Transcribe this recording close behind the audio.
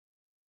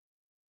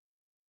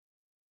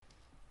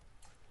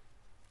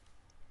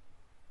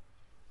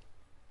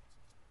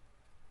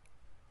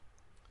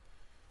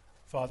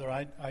Father,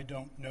 I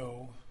don't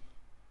know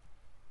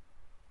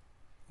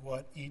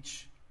what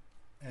each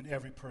and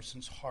every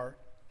person's heart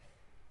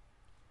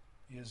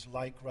is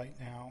like right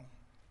now,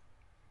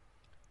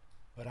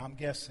 but I'm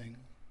guessing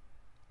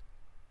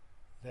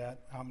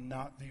that I'm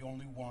not the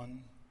only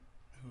one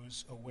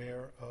who's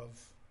aware of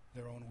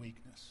their own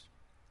weakness.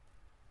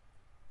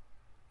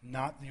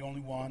 Not the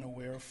only one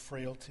aware of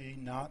frailty,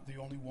 not the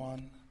only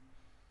one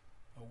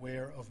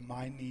aware of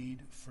my need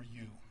for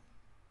you.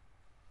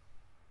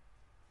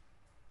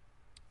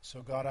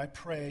 So God, I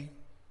pray,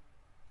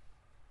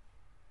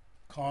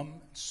 come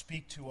and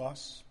speak to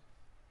us.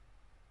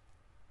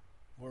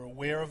 We're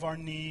aware of our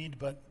need,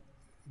 but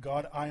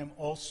God, I am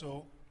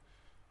also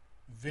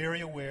very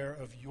aware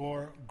of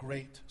your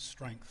great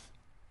strength.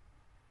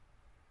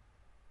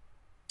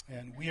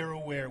 And we are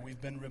aware,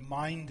 we've been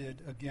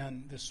reminded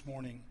again this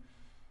morning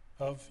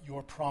of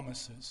your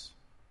promises.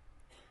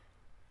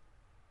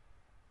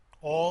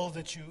 All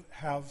that you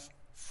have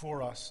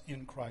for us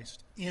in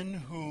Christ, in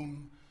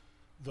whom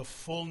the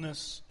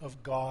fullness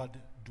of God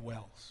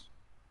dwells.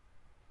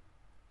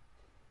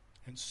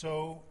 And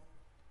so,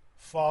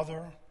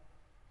 Father,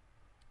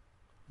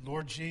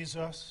 Lord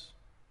Jesus,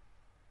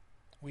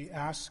 we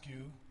ask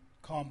you,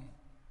 come,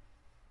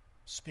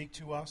 speak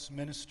to us,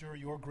 minister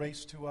your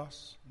grace to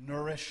us,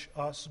 nourish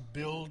us,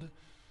 build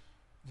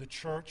the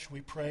church,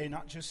 we pray,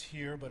 not just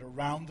here, but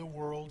around the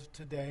world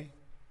today.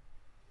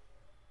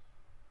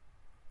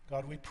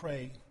 God, we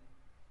pray,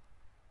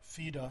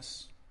 feed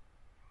us,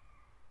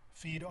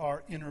 feed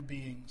our inner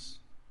beings,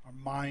 our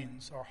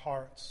minds, our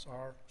hearts,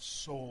 our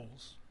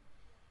souls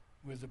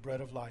with the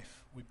bread of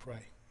life, we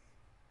pray.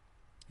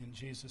 In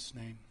Jesus'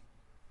 name,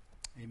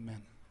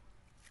 amen.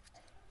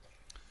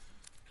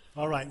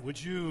 All right,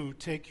 would you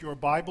take your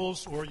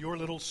Bibles or your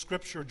little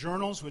scripture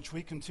journals, which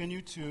we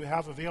continue to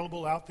have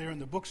available out there in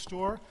the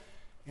bookstore,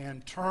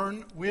 and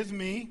turn with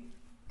me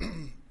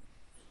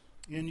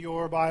in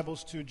your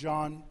Bibles to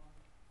John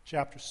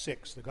chapter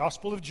 6. The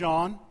Gospel of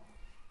John,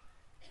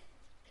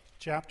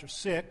 chapter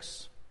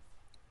 6.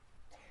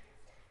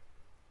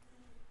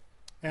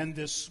 And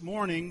this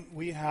morning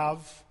we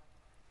have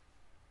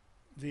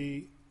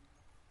the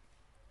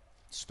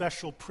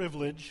special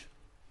privilege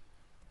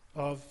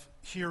of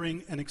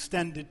hearing an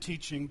extended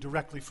teaching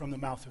directly from the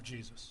mouth of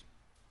Jesus.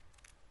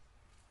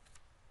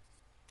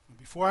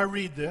 Before I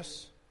read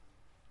this,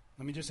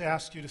 let me just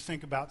ask you to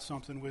think about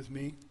something with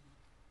me.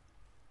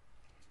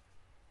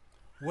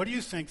 What do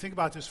you think? Think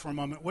about this for a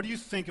moment. What do you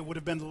think it would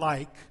have been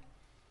like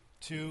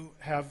to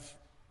have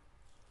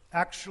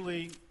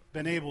actually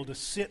been able to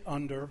sit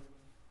under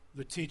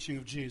the teaching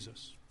of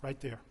Jesus right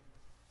there?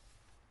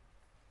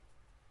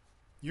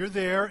 You're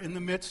there in the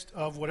midst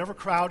of whatever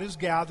crowd is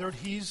gathered.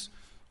 He's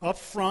up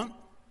front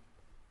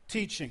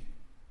teaching.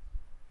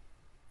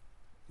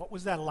 What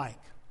was that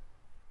like?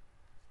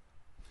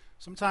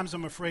 Sometimes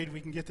I'm afraid we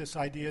can get this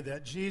idea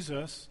that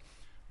Jesus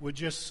would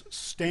just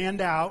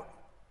stand out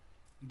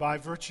by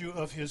virtue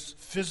of his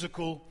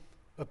physical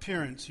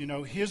appearance. You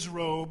know, his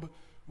robe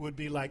would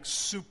be like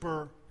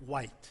super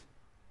white,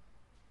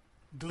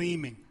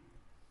 gleaming,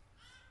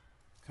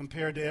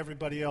 compared to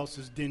everybody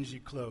else's dingy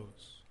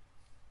clothes.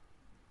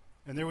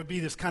 And there would be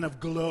this kind of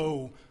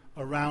glow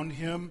around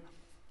him,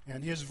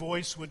 and his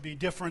voice would be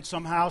different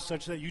somehow,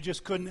 such that you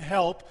just couldn't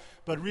help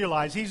but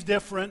realize he's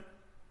different.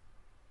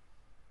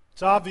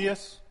 It's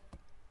obvious.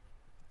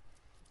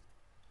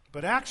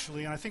 But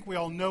actually, and I think we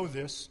all know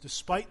this,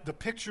 despite the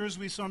pictures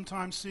we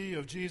sometimes see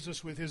of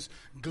Jesus with his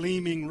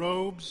gleaming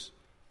robes,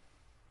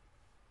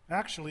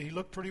 actually he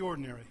looked pretty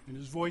ordinary, and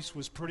his voice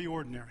was pretty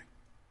ordinary.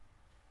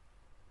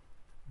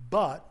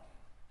 But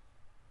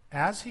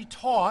as he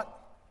taught,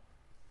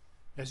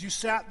 as you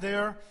sat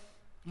there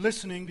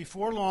listening,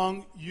 before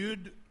long,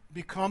 you'd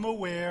become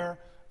aware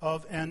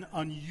of an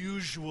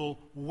unusual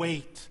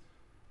weight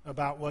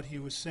about what he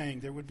was saying.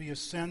 There would be a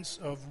sense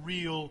of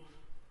real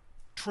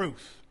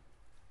truth,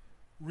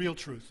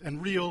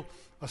 and real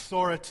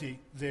authority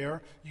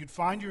there. You'd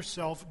find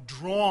yourself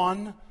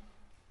drawn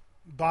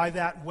by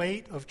that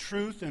weight of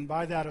truth and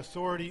by that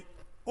authority,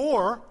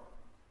 or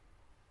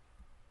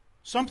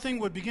something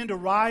would begin to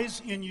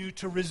rise in you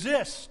to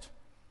resist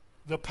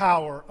the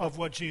power of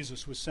what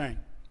Jesus was saying.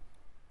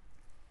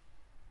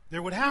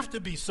 There would have to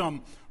be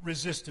some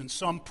resistance,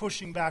 some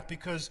pushing back,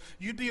 because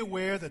you'd be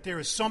aware that there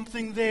is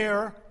something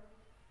there,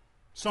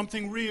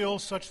 something real,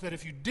 such that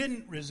if you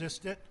didn't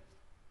resist it,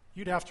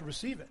 you'd have to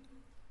receive it.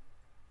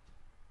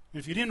 And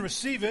if you didn't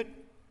receive it,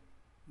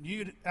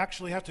 you'd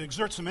actually have to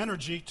exert some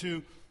energy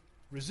to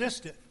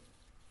resist it.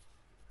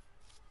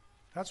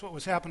 That's what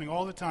was happening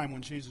all the time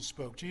when Jesus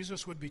spoke.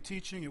 Jesus would be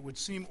teaching. It would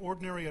seem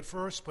ordinary at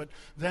first, but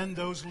then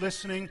those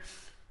listening,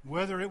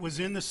 whether it was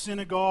in the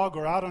synagogue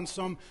or out on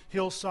some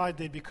hillside,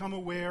 they'd become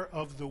aware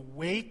of the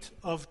weight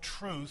of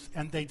truth,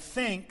 and they'd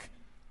think,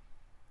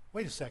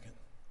 wait a second,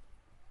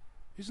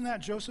 isn't that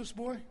Joseph's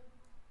boy?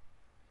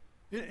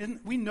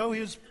 We know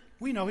his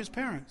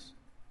parents.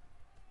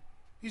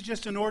 He's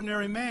just an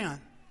ordinary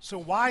man. So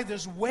why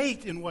this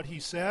weight in what he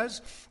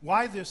says?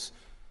 Why this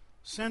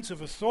sense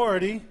of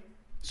authority?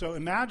 So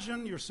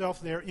imagine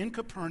yourself there in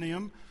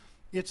Capernaum.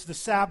 It's the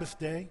Sabbath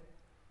day.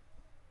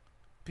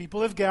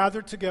 People have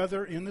gathered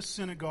together in the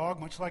synagogue,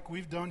 much like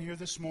we've done here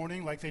this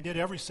morning, like they did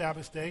every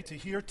Sabbath day, to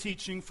hear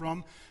teaching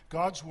from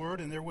God's Word,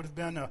 and there would have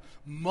been a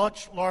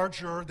much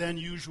larger than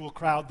usual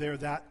crowd there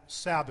that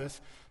Sabbath.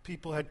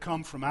 People had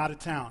come from out of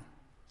town,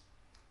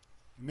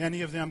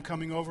 many of them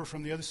coming over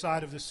from the other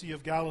side of the Sea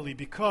of Galilee,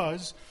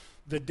 because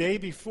the day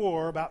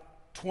before,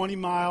 about 20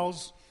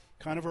 miles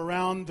kind of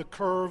around the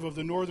curve of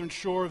the northern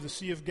shore of the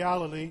Sea of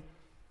Galilee,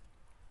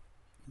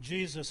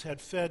 Jesus had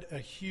fed a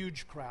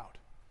huge crowd.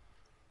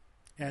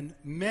 And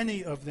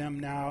many of them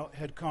now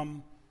had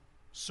come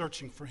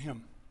searching for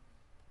him.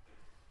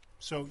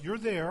 So you're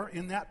there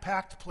in that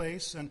packed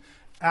place, and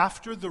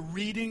after the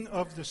reading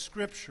of the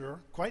Scripture,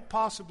 quite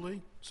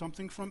possibly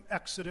something from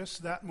Exodus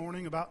that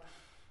morning about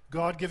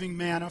God giving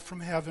manna from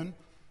heaven,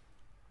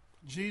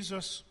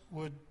 Jesus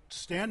would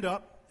stand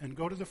up and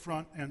go to the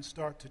front and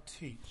start to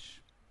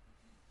teach.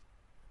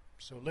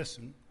 So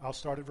listen, I'll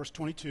start at verse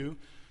 22,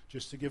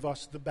 just to give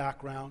us the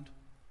background.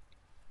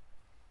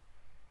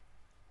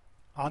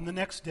 On the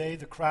next day,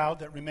 the crowd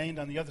that remained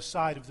on the other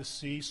side of the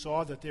sea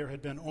saw that there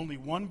had been only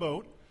one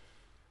boat,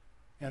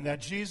 and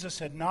that Jesus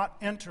had not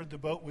entered the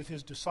boat with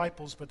his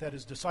disciples, but that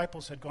his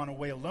disciples had gone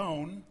away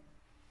alone.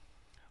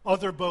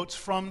 Other boats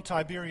from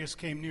Tiberias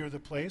came near the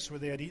place where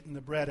they had eaten the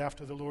bread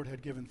after the Lord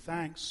had given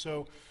thanks.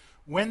 So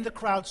when the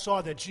crowd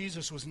saw that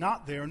Jesus was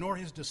not there, nor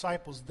his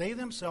disciples, they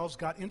themselves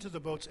got into the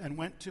boats and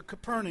went to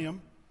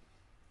Capernaum,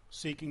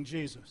 seeking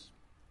Jesus.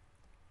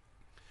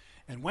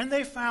 And when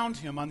they found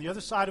him on the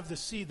other side of the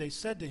sea, they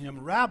said to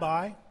him,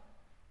 "Rabbi,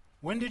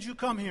 when did you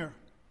come here?"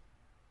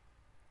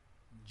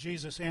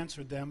 Jesus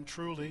answered them,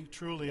 "Truly,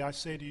 truly, I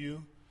say to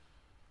you,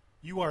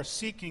 you are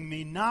seeking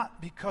me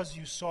not because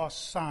you saw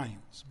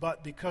signs,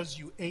 but because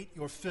you ate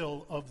your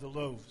fill of the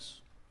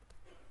loaves.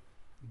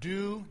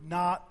 Do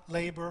not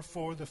labor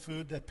for the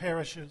food that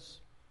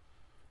perishes,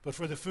 but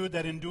for the food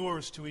that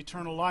endures to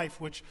eternal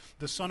life, which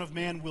the Son of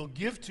Man will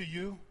give to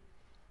you.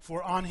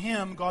 For on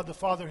him God the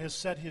Father has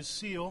set his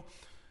seal."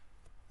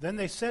 Then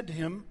they said to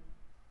him,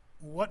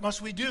 "What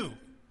must we do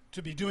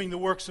to be doing the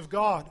works of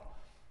God?"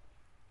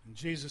 And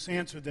Jesus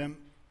answered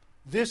them,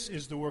 "This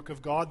is the work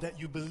of God, that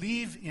you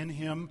believe in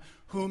him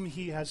whom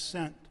he has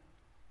sent."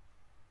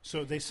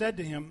 So they said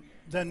to him,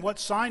 "Then what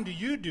sign do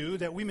you do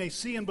that we may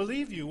see and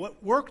believe you?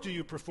 What work do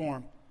you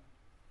perform?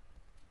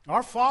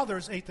 Our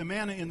fathers ate the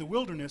manna in the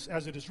wilderness,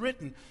 as it is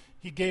written,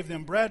 he gave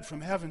them bread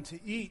from heaven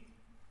to eat."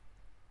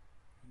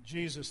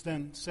 Jesus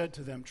then said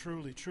to them,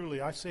 "Truly,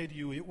 truly, I say to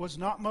you, it was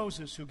not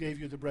Moses who gave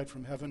you the bread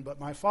from heaven, but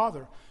my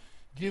Father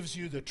gives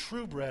you the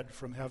true bread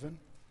from heaven.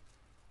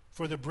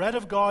 For the bread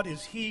of God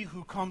is he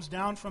who comes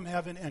down from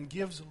heaven and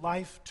gives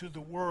life to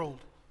the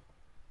world."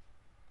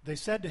 They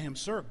said to him,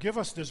 "Sir, give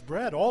us this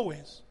bread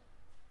always."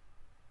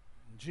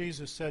 And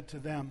Jesus said to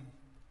them,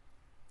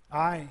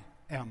 "I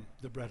am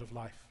the bread of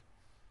life.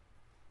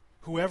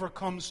 Whoever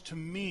comes to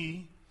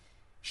me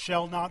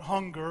shall not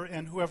hunger,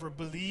 and whoever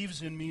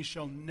believes in me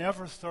shall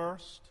never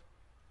thirst.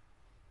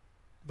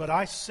 But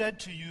I said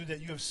to you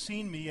that you have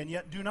seen me and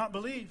yet do not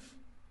believe.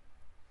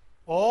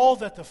 All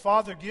that the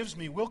Father gives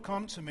me will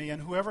come to me,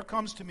 and whoever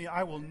comes to me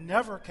I will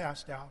never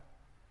cast out.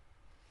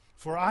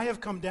 For I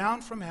have come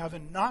down from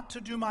heaven not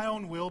to do my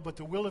own will, but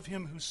the will of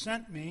him who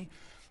sent me.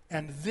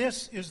 And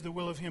this is the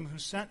will of him who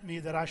sent me,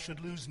 that I should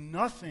lose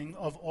nothing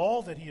of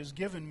all that he has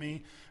given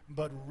me,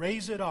 but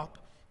raise it up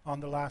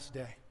on the last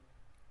day.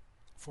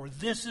 For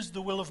this is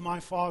the will of my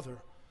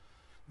Father,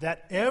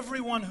 that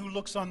everyone who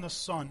looks on the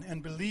Son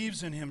and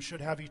believes in him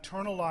should have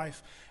eternal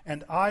life,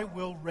 and I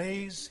will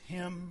raise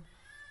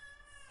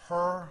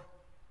her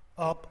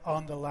up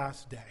on the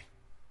last day."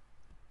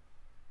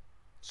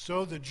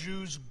 So the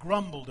Jews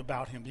grumbled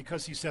about him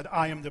because he said,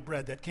 "I am the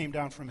bread that came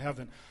down from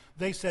heaven."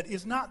 They said,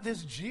 "Is not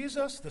this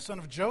Jesus, the son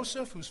of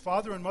Joseph, whose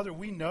father and mother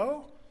we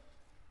know?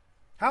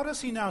 How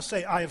does he now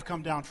say, 'I have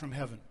come down from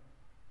heaven'?"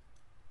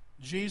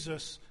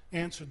 Jesus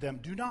answered them,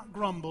 "Do not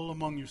grumble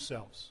among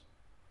yourselves.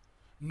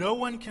 No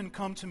one can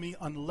come to me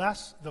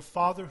unless the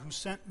Father who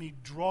sent me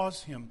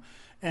draws him,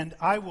 and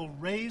I will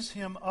raise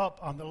him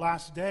up on the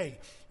last day.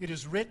 It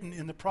is written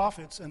in the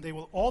prophets, and they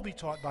will all be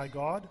taught by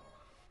God.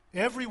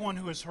 Everyone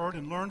who has heard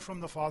and learned from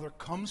the Father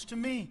comes to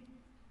me.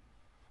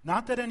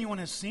 Not that anyone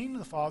has seen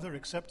the Father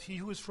except he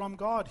who is from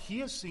God. He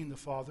has seen the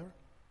Father.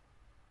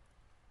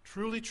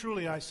 Truly,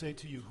 truly, I say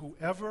to you,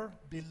 whoever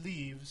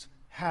believes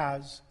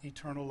has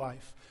eternal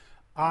life.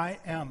 I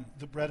am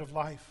the bread of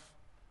life.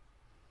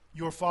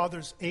 Your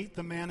fathers ate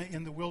the manna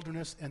in the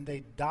wilderness, and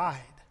they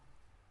died.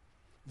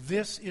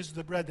 This is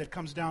the bread that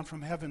comes down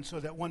from heaven, so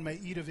that one may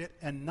eat of it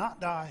and not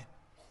die.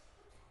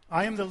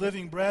 I am the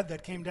living bread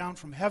that came down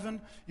from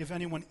heaven. If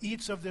anyone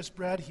eats of this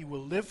bread, he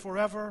will live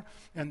forever,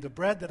 and the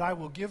bread that I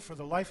will give for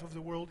the life of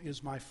the world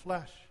is my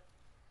flesh."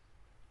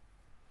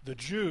 The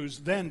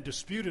Jews then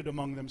disputed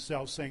among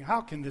themselves, saying, "How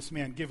can this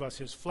man give us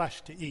his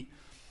flesh to eat?"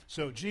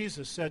 So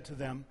Jesus said to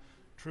them,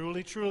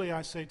 "Truly, truly,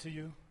 I say to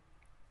you,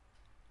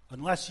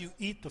 unless you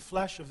eat the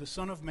flesh of the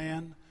Son of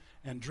Man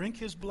and drink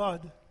his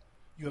blood,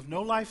 you have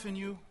no life in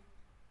you.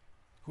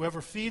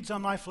 Whoever feeds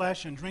on my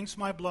flesh and drinks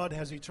my blood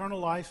has eternal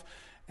life,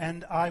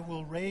 and I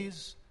will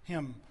raise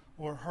him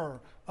or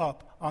her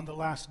up on the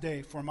last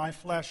day. For my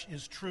flesh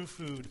is true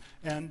food,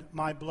 and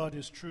my blood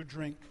is true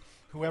drink.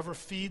 Whoever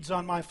feeds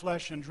on my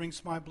flesh and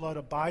drinks my blood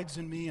abides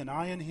in me, and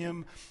I in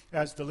him,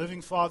 as the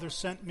living Father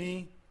sent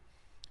me,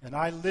 and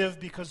I live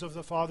because of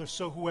the Father.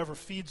 So whoever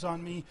feeds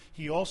on me,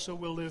 he also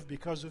will live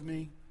because of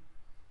me.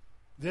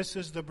 This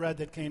is the bread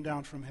that came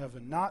down from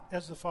heaven, not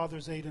as the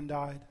fathers ate and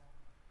died.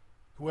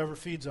 Whoever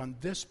feeds on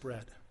this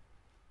bread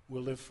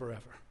will live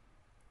forever.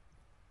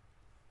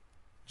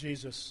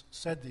 Jesus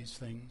said these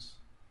things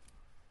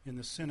in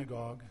the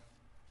synagogue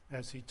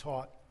as he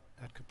taught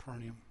at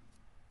Capernaum.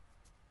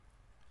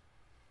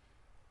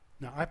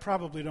 Now, I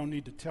probably don't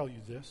need to tell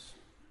you this.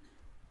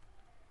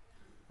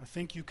 I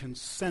think you can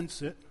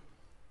sense it.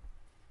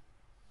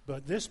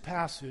 But this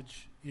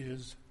passage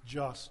is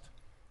just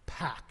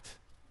packed.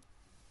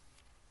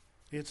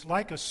 It's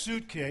like a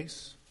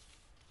suitcase,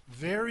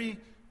 very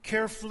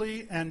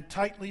carefully and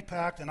tightly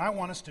packed, and I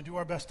want us to do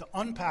our best to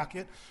unpack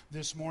it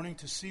this morning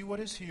to see what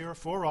is here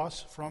for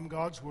us from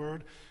God's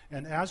Word.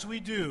 And as we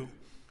do,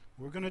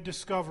 we're going to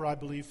discover, I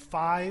believe,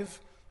 5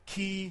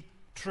 key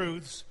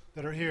truths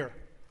that are here.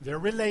 They're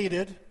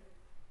related.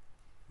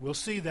 We'll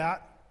see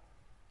that.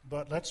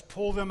 But let's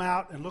pull them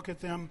out and look at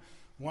them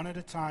one at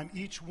a time.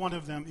 Each one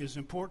of them is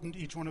important.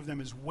 Each one of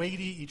them is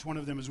weighty. Each one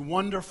of them is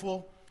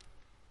wonderful.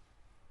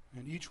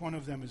 And each one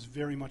of them is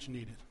very much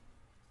needed.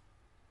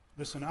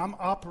 Listen, I'm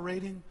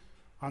operating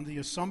on the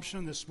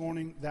assumption this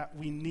morning that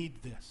we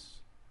need this.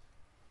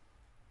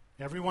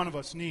 Every one of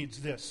us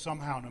needs this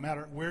somehow, no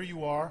matter where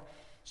you are.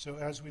 So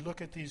as we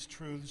look at these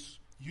truths,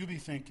 you be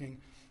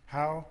thinking,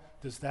 how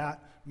does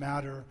that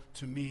matter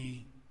to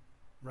me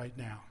right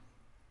now?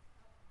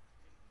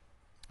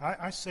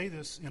 I say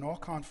this in all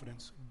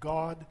confidence.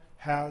 God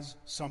has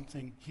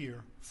something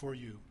here for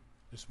you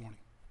this morning.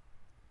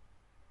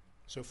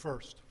 So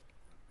first,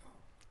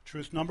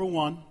 truth number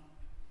 1,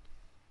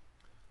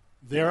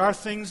 there are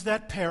things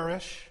that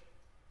perish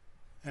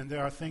and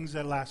there are things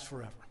that last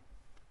forever.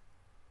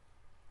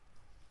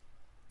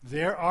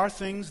 There are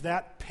things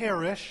that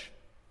perish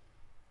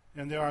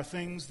and there are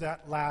things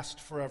that last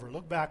forever.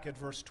 Look back at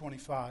verse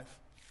 25.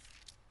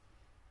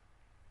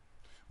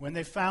 When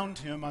they found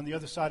him on the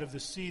other side of the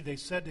sea, they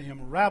said to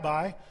him,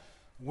 Rabbi,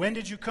 when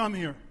did you come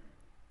here?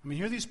 I mean,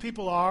 here these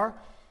people are,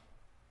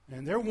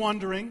 and they're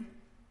wondering,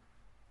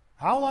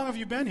 how long have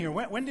you been here?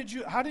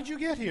 How did you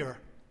get here?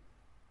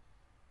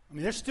 I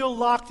mean, they're still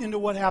locked into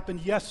what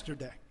happened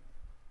yesterday.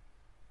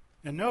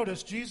 And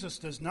notice, Jesus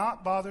does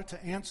not bother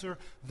to answer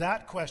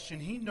that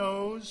question. He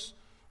knows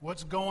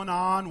what's going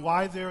on,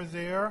 why they're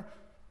there.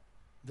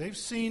 They've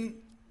seen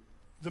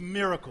the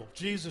miracle.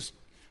 Jesus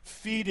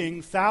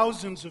feeding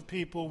thousands of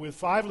people with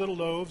 5 little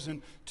loaves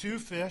and 2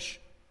 fish.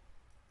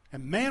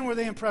 And man, were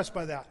they impressed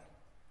by that.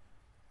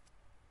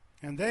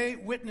 And they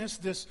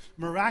witnessed this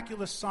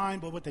miraculous sign,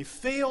 but what they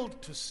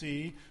failed to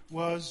see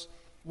was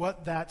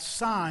what that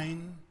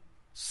sign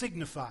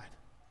signified,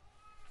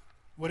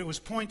 what it was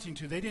pointing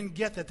to. They didn't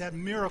get that that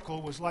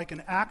miracle was like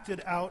an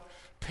acted out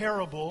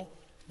parable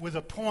with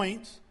a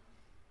point,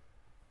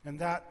 and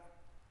that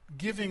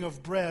giving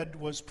of bread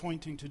was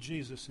pointing to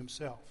Jesus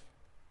himself.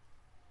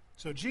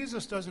 So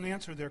Jesus doesn't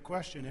answer their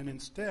question, and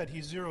instead he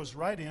zeroes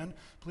right in.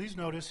 Please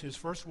notice his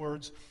first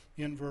words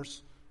in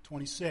verse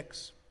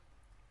 26.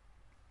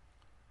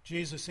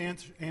 Jesus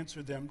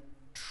answered them,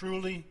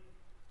 truly,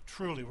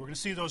 truly. We're going to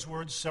see those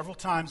words several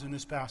times in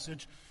this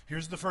passage.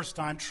 Here's the first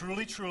time.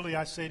 Truly, truly,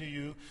 I say to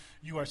you,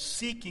 you are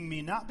seeking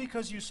me not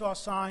because you saw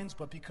signs,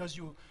 but because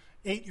you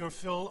ate your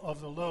fill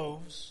of the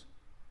loaves.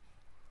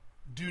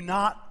 Do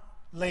not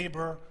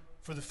labor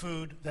for the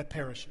food that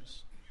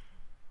perishes,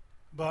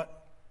 but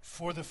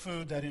for the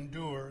food that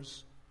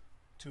endures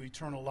to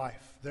eternal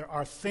life. There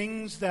are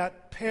things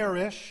that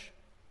perish,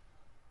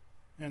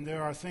 and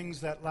there are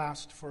things that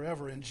last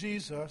forever. And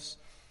Jesus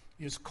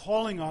is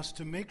calling us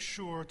to make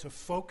sure to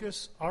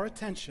focus our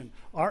attention,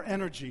 our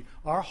energy,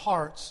 our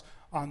hearts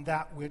on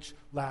that which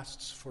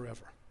lasts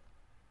forever.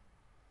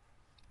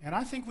 And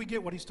I think we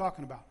get what he's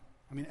talking about.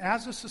 I mean,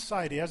 as a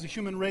society, as a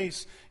human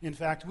race, in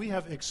fact, we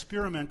have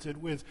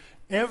experimented with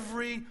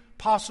every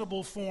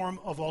possible form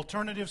of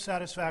alternative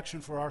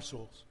satisfaction for our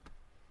souls.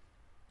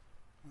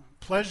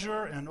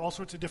 Pleasure and all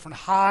sorts of different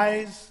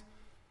highs,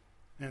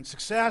 and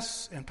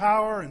success and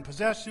power and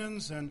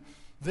possessions and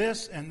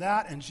this and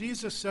that. And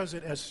Jesus says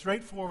it as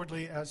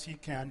straightforwardly as he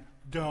can.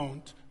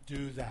 Don't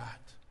do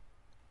that.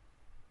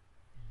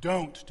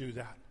 Don't do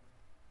that.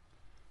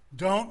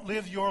 Don't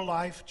live your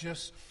life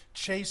just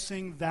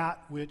chasing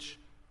that which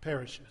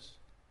perishes.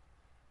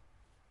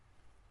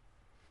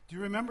 Do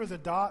you remember the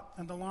dot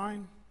and the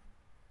line?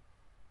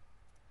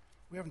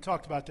 We haven't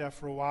talked about that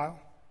for a while.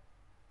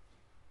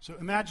 So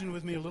imagine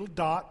with me a little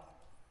dot.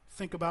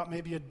 Think about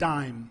maybe a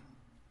dime.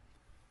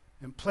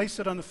 And place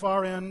it on the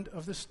far end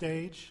of the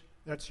stage.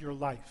 That's your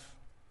life.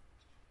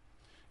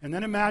 And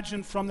then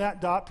imagine from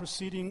that dot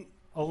proceeding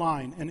a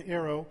line, an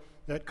arrow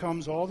that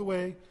comes all the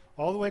way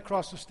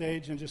across the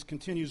stage and just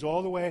continues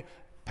all the way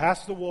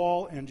past the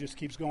wall and just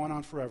keeps going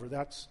on forever.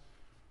 That's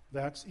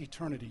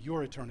eternity,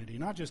 your eternity.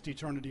 Not just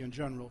eternity in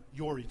general,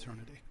 your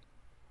eternity.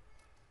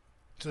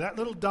 So that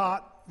little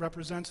dot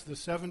represents the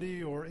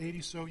 70 or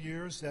 80 so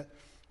years that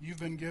you've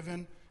been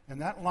given, and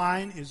that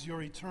line is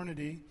your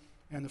eternity.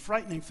 And the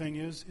frightening thing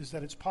is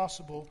that it's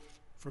possible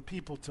for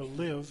people to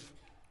live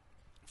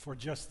for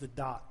just the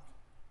dot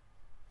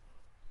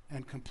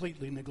and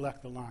completely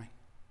neglect the line.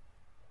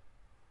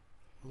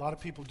 A lot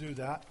of people do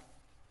that.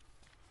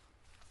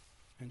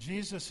 And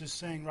Jesus is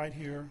saying right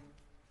here,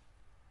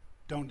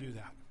 don't do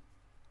that.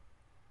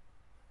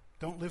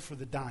 Don't live for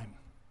the dime,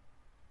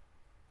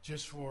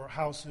 just for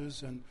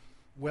houses and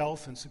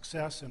wealth and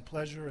success and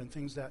pleasure and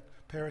things that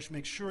perish.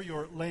 Make sure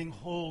you're laying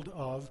hold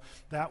of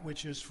that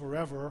which is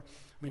forever.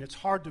 I mean, it's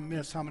hard to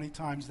miss how many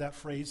times that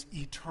phrase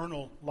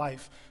eternal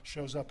life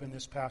shows up in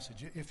this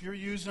passage. If you're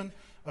using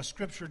a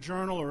scripture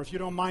journal, or if you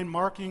don't mind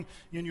marking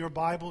in your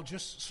Bible,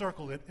 just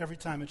circle it every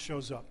time it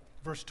shows up.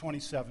 Verse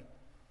 27.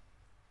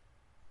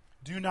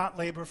 Do not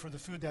labor for the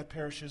food that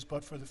perishes,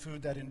 but for the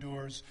food that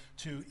endures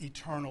to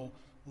eternal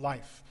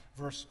life.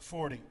 Verse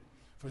 40.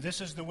 For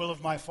this is the will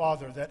of my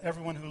Father, that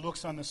everyone who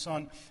looks on the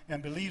Son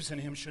and believes in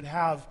him should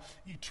have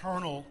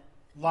eternal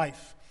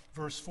life.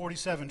 Verse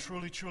 47,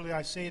 truly, truly,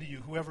 I say to you,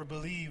 whoever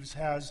believes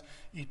has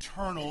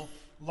eternal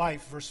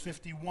life. Verse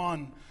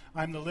 51,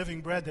 I am the living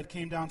bread that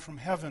came down from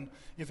heaven.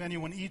 If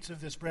anyone eats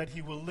of this bread,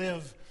 he will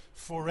live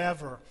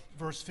forever.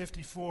 Verse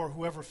 54,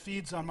 whoever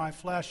feeds on my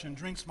flesh and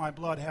drinks my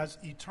blood has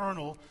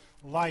eternal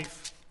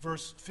life.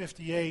 Verse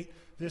 58,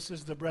 this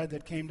is the bread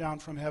that came down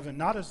from heaven,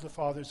 not as the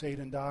fathers ate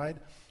and died.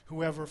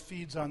 Whoever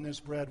feeds on this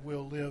bread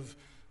will live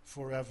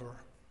forever.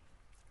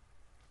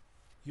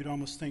 You'd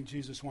almost think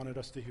Jesus wanted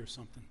us to hear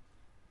something.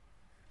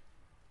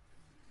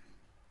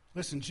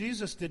 Listen,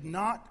 Jesus did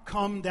not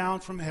come down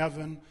from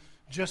heaven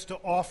just to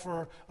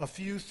offer a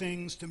few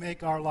things to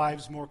make our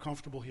lives more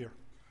comfortable here.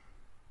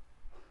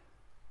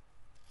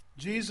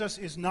 Jesus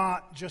is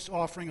not just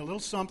offering a little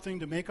something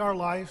to make our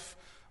life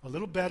a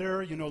little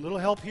better, a little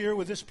help here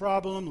with this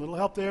problem, a little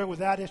help there with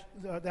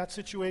that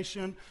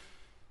situation.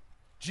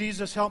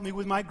 Jesus, help me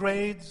with my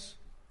grades.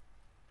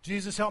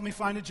 Jesus, help me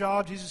find a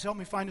job. Jesus, help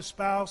me find a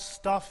spouse.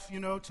 Stuff,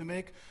 to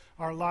make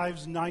our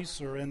lives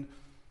nicer and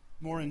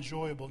more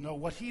enjoyable. No,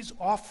 what he's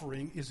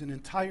offering is an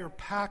entire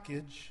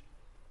package,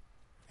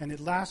 and it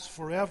lasts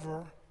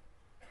forever.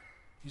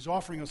 He's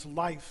offering us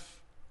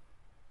life,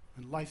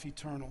 and life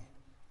eternal.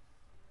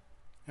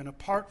 And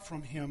apart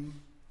from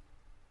him,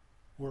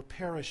 we're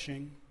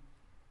perishing,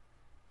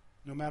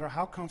 no matter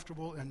how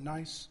comfortable and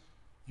nice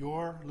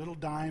your little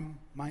dime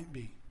might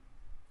be.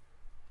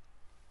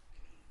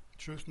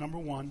 Truth number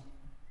one,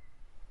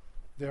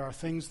 there are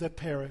things that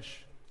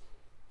perish,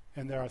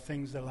 and there are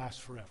things that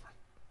last forever.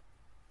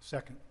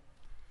 Second,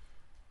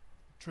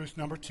 truth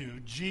number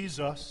two,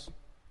 Jesus,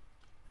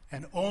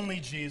 and only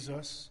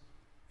Jesus,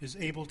 is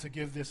able to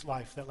give this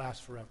life that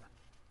lasts forever.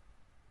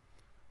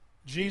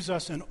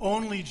 Jesus and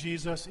only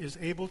Jesus is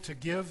able to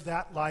give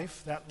that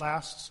life that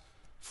lasts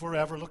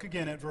forever. Look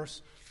again at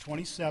verse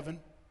 27.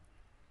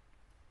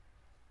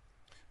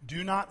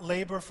 Do not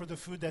labor for the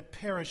food that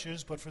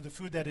perishes, but for the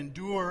food that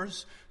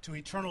endures to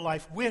eternal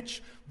life,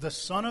 which the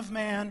Son of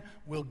Man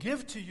will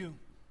give to you.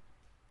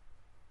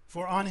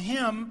 For on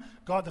him,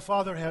 God the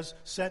Father has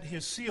set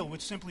his seal,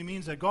 which simply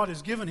means that God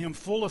has given him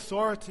full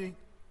authority.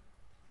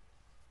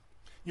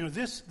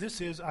 This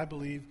is, I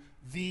believe,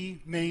 the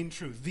main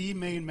truth, the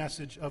main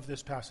message of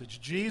this passage.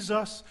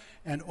 Jesus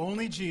and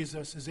only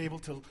Jesus is able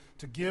to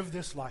give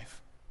this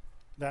life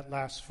that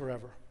lasts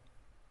forever.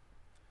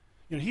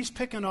 He's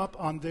picking up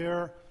on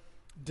their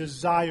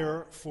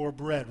desire for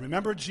bread.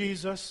 Remember,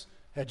 Jesus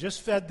had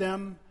just fed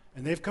them,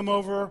 and they've come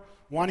over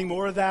wanting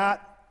more of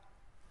that,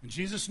 and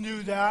Jesus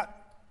knew that.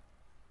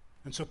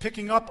 And so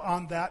picking up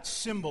on that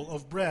symbol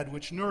of bread,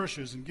 which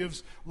nourishes and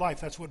gives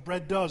life, that's what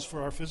bread does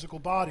for our physical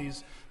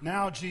bodies.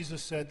 Now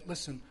Jesus said,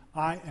 listen,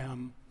 I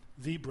am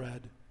the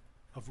bread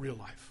of real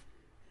life.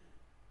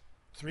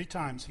 3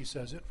 times he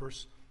says it.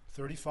 Verse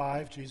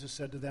 35, Jesus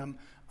said to them,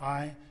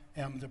 I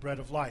am the bread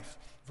of life.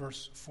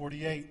 Verse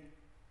 48,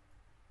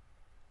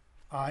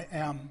 I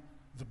am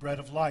the bread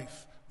of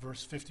life.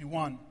 Verse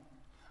 51,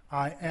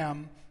 I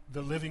am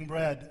the living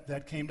bread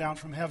that came down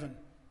from heaven.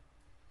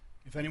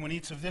 If anyone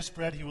eats of this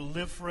bread, he will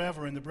live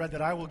forever, and the bread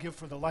that I will give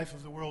for the life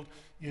of the world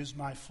is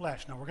my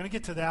flesh. Now, we're going to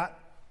get to that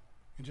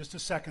in just a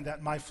second,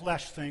 that my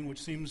flesh thing,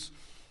 which seems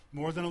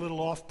more than a little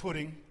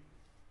off-putting.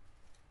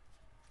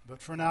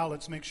 But for now,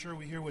 let's make sure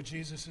we hear what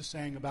Jesus is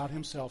saying about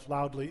himself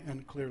loudly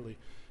and clearly.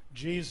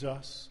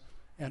 Jesus,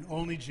 and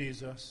only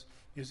Jesus,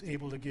 is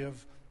able to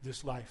give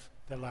this life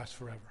that lasts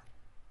forever.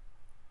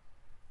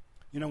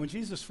 When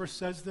Jesus first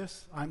says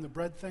this, I'm the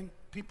bread thing,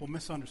 people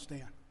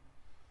misunderstand.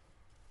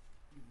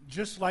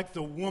 Just like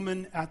the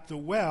woman at the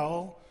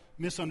well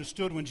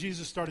misunderstood when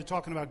Jesus started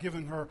talking about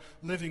giving her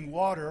living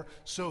water,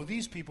 so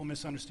these people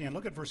misunderstand.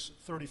 Look at verse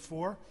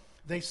 34.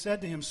 They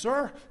said to him,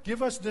 Sir,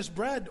 give us this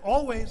bread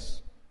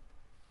always.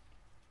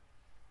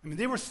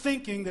 They were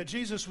thinking that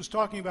Jesus was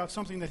talking about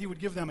something that he would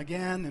give them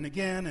again and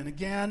again and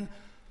again.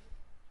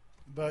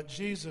 But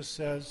Jesus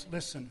says,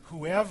 listen,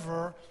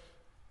 whoever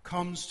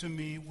comes to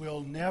me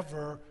will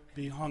never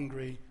be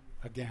hungry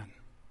again.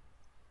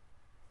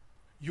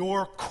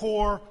 Your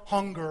core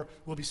hunger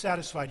will be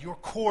satisfied. Your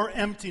core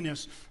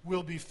emptiness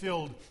will be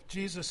filled.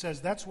 Jesus says,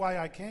 that's why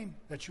I came,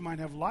 that you might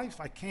have life.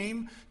 I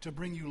came to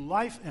bring you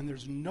life, and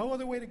there's no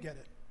other way to get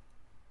it.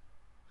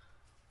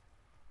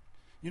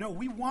 You know,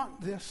 we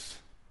want this.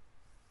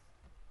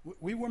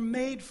 We were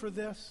made for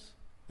this.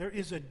 There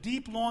is a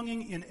deep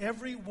longing in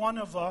every one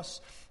of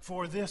us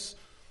for this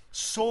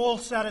soul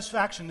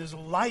satisfaction, this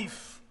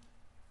life.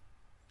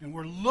 And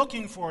we're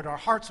looking for it. Our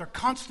hearts are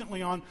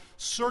constantly on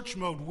search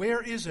mode.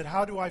 Where is it?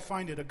 How do I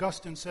find it?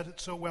 Augustine said it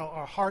so well.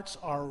 Our hearts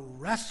are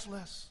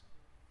restless,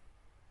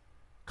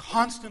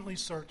 constantly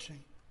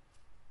searching.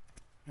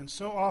 And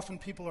so often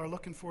people are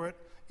looking for it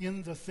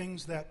in the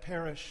things that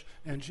perish.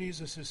 And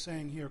Jesus is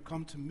saying here,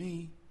 come to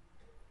me.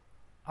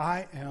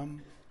 I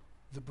am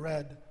the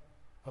bread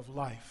of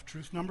life.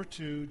 Truth number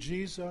 2,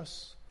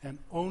 Jesus and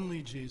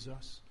only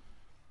Jesus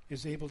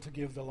is able to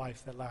give the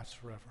life that lasts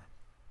forever.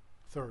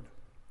 Third,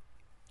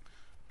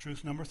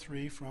 truth number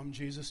 3 from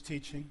Jesus'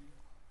 teaching.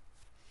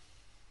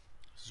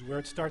 This is where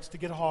it starts to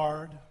get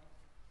hard.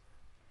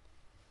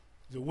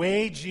 The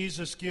way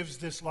Jesus gives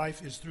this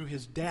life is through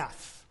his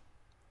death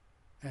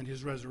and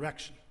his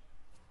resurrection.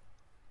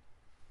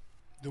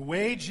 The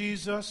way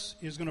Jesus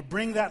is going to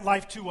bring that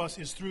life to us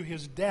is through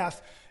his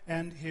death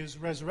and his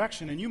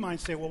resurrection. And you might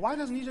say, well, why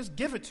doesn't he just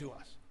give it to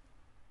us?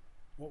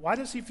 Well, why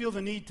does he feel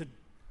the need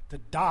to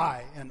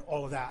die and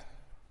all of that?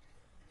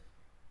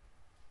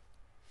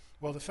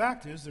 Well, the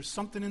fact is, there's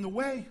something in the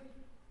way.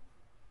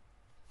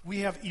 We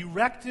have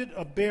erected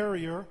a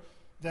barrier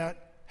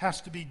that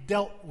has to be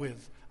dealt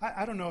with.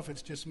 I don't know if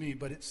it's just me,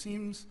 but it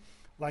seems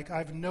like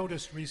I've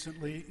noticed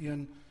recently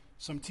in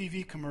some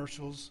TV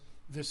commercials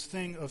this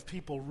thing of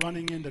people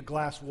running into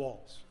glass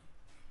walls.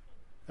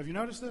 Have you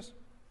noticed this?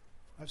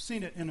 I've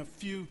seen it in a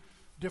few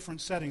different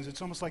settings.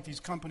 It's almost like these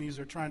companies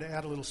are trying to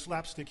add a little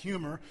slapstick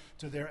humor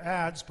to their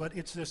ads, but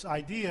it's this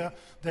idea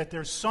that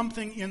there's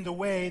something in the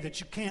way that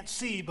you can't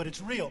see, but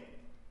it's real.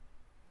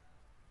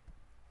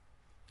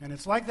 And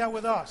it's like that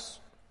with us.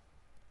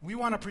 We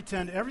want to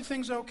pretend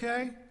everything's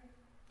okay.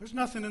 There's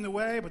nothing in the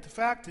way, but the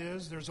fact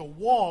is there's a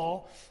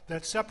wall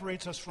that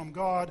separates us from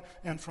God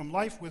and from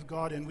life with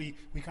God, and we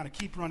kind of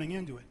keep running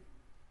into it.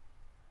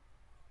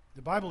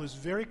 The Bible is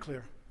very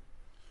clear.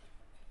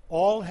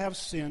 All have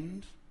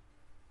sinned,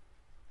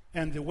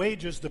 and the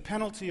wages, the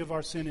penalty of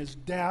our sin is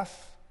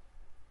death.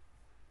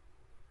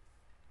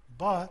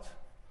 But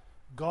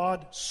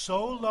God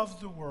so loved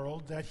the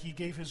world that he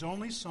gave his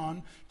only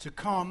Son to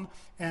come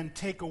and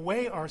take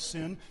away our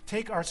sin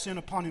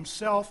upon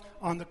himself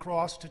on the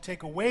cross, to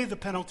take away the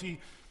penalty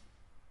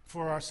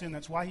for our sin.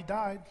 That's why he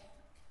died.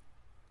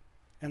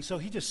 And so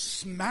he just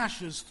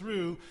smashes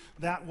through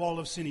that wall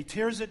of sin. He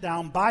tears it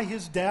down by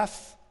his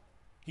death.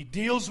 He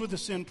deals with the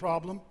sin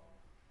problem.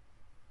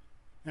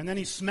 And then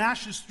he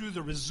smashes through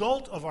the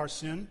result of our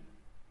sin,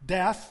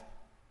 death.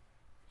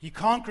 He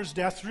conquers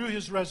death through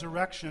his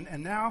resurrection,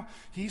 and now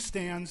he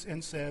stands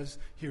and says,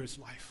 here is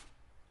life.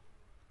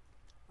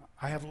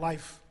 I have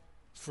life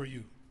for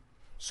you.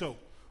 So,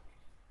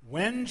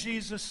 when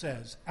Jesus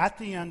says, at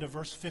the end of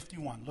verse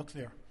 51, look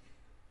there,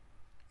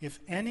 if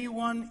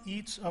anyone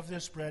eats of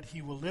this bread,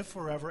 he will live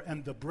forever,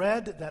 and the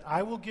bread that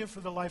I will give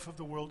for the life of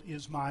the world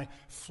is my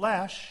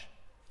flesh.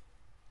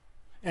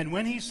 And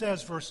when he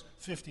says, verse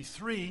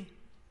 53,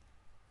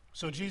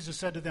 so Jesus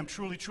said to them,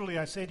 truly, truly,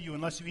 I say to you,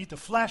 unless you eat the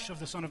flesh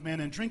of the Son of Man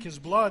and drink his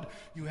blood,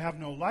 you have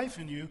no life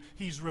in you.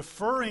 He's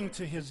referring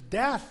to his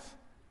death.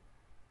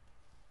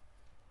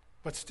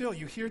 But still,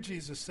 you hear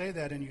Jesus say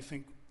that and you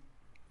think,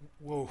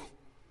 whoa.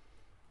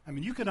 I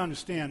mean, you could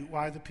understand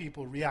why the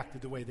people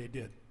reacted the way they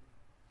did.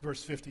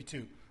 Verse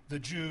 52, the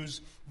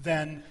Jews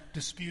then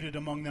disputed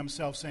among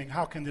themselves, saying,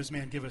 how can this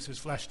man give us his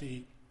flesh to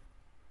eat?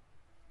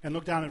 And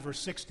look down at verse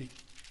 60.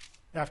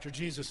 After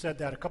Jesus said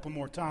that a couple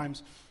more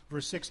times,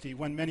 verse 60,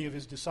 when many of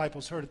his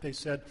disciples heard it, they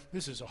said,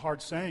 this is a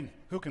hard saying.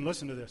 Who can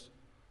listen to this?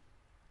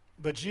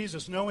 But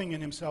Jesus, knowing in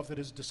himself that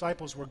his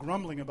disciples were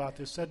grumbling about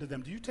this, said to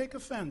them, do you take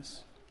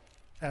offense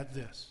at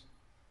this?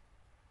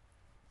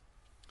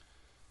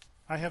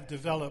 I have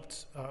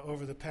developed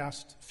over the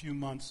past few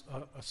months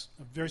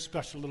a very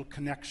special little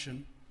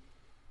connection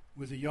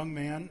with a young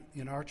man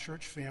in our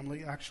church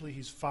family. Actually,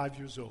 he's 5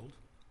 years old.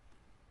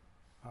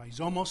 He's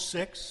almost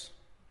 6.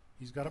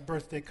 He's got a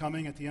birthday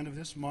coming at the end of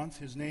this month.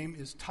 His name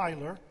is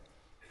Tyler,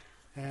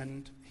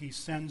 and he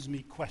sends me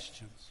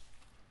questions.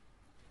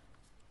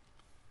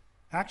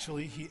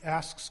 Actually, he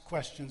asks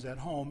questions at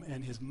home,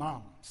 and his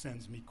mom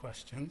sends me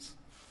questions.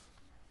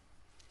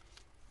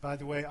 By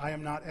the way, I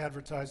am not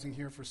advertising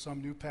here for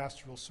some new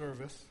pastoral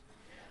service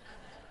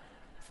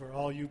for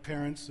all you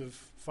parents of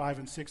 5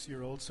 and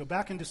 6-year-olds. So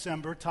back in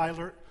December,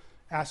 Tyler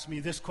asked me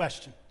this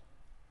question.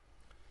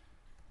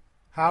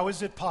 How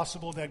is it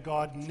possible that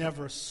God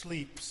never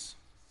sleeps?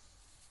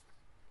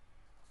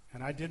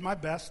 And I did my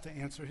best to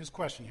answer his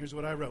question. Here's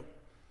what I wrote.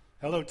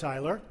 Hello,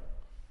 Tyler.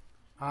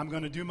 I'm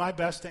going to do my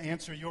best to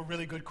answer your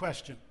really good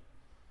question.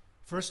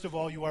 First of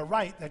all, you are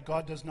right that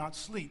God does not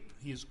sleep.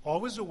 He is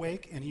always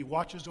awake, and he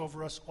watches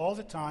over us all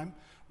the time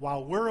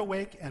while we're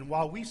awake and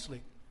while we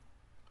sleep.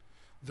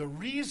 The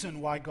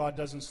reason why God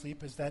doesn't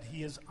sleep is that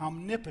he is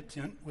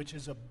omnipotent, which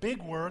is a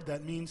big word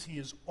that means he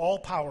is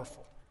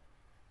all-powerful.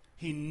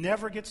 He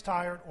never gets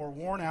tired or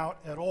worn out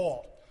at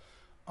all.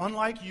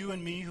 Unlike you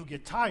and me who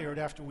get tired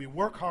after we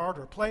work hard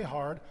or play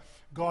hard,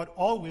 God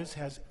always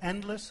has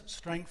endless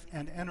strength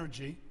and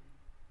energy.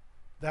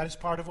 That is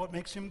part of what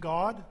makes him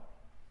God,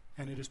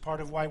 and it is part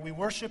of why we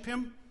worship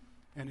him,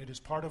 and it is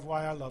part of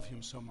why I love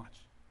him so much.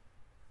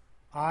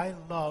 I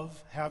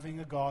love having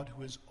a God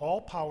who is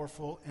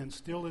all-powerful and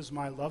still is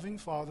my loving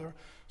Father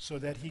so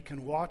that he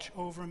can watch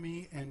over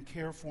me and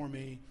care for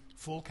me,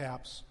 full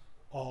caps,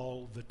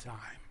 all the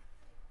time.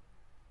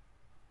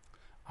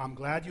 I'm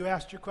glad you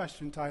asked your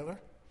question, Tyler.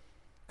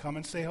 Come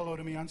and say hello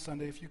to me on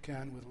Sunday if you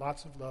can. With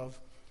lots of love,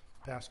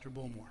 Pastor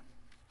Bullmore.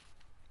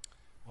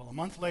 Well, a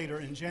month later,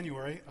 in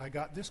January, I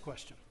got this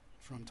question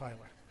from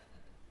Tyler.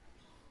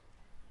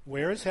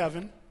 Where is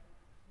heaven,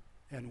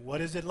 and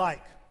what is it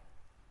like?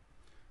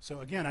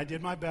 So again, I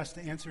did my best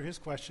to answer his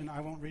question.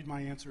 I won't read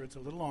my answer. It's a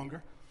little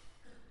longer.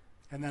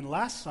 And then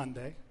last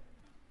Sunday,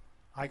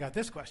 I got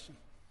this question.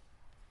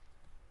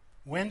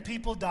 When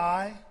people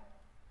die,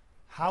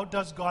 how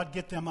does God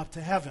get them up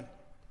to heaven?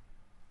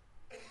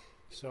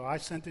 So I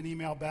sent an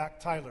email back,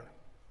 Tyler,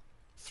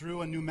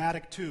 through a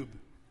pneumatic tube.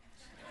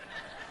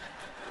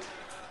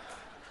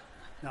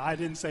 No, I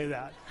didn't say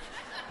that.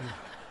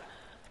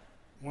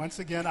 Once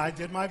again, I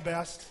did my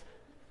best.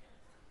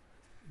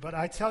 But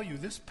I tell you,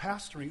 this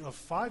pastoring of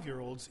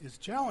 5-year-olds is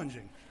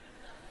challenging.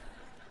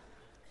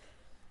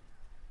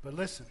 But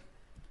listen,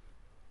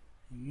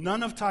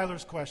 none of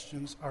Tyler's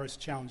questions are as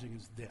challenging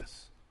as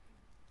this.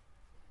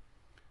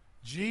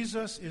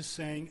 Jesus is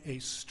saying a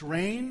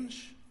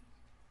strange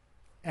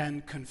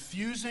and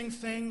confusing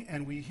thing,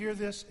 and we hear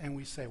this and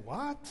we say,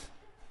 what?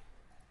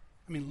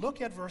 I mean,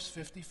 look at verse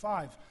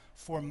 55.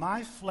 For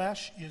my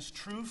flesh is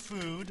true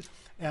food,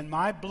 and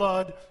my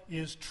blood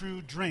is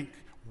true drink.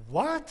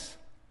 What?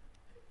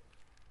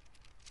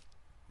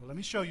 Well, let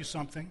me show you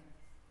something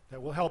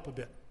that will help a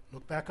bit.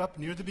 Look back up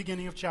near the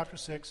beginning of chapter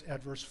 6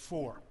 at verse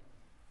 4.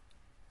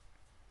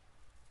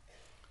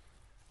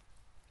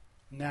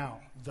 Now,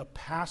 the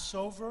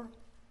Passover,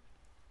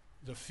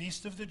 the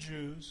feast of the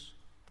Jews,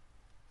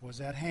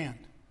 was at hand.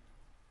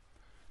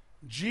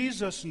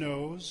 Jesus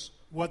knows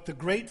what the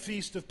great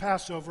feast of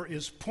Passover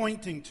is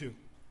pointing to.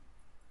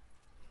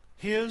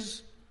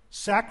 His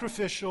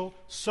sacrificial,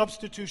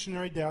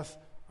 substitutionary death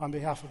on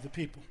behalf of the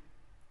people.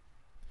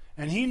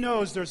 And he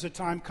knows there's a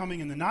time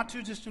coming in the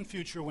not-too-distant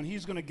future when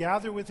he's going to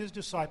gather with his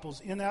disciples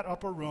in that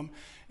upper room,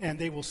 and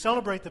they will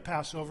celebrate the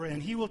Passover,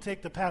 and he will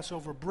take the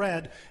Passover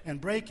bread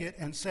and break it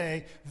and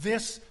say,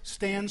 this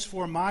stands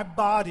for my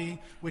body,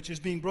 which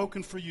is being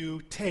broken for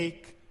you.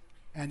 Take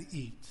and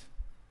eat.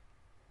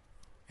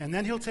 And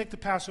then he'll take the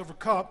Passover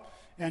cup,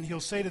 and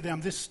he'll say to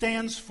them, this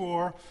stands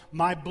for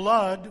my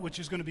blood, which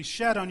is going to be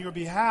shed on your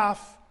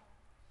behalf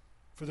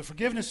for the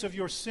forgiveness of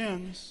your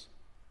sins.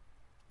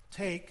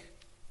 Take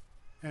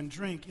and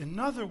drink. In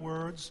other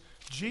words,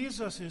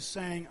 Jesus is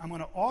saying, I'm going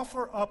to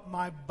offer up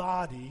my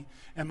body,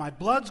 and my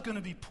blood's going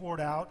to be poured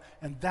out,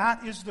 and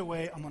that is the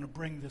way I'm going to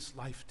bring this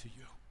life to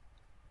you.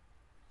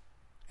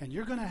 And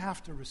you're going to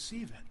have to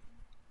receive it.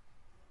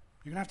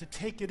 You're going to have to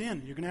take it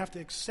in. You're going to have to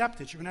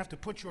accept it. You're going to have to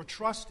put your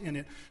trust in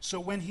it.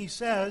 So when he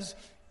says,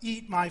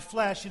 eat my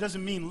flesh, he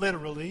doesn't mean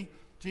literally.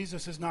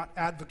 Jesus is not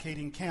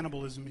advocating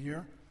cannibalism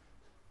here.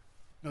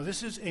 No,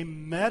 this is a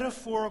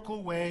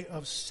metaphorical way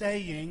of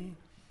saying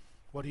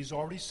what he's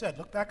already said.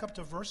 Look back up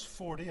to verse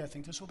 40. I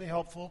think this will be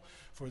helpful.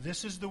 For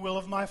this is the will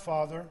of my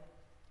Father,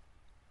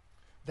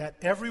 that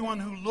everyone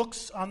who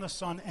looks on the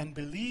Son and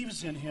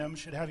believes in him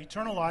should have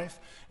eternal life,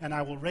 and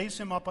I will raise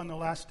him up on the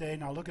last day.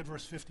 Now look at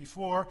verse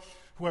 54.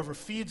 Whoever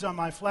feeds on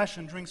my flesh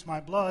and drinks my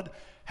blood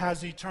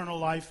has eternal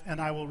life, and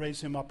I will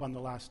raise him up on the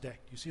last day.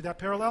 You see that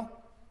parallel?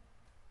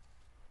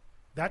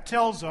 That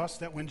tells us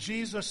that when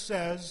Jesus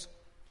says,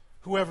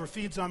 whoever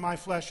feeds on my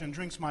flesh and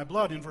drinks my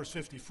blood in verse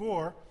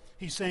 54,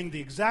 he's saying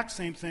the exact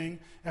same thing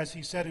as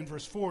he said in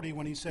verse 40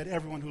 when he said,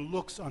 everyone who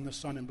looks on the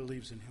Son and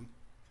believes in him.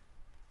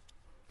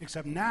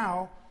 Except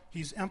now,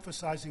 he's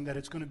emphasizing that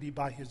it's going to be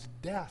by his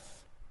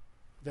death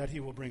that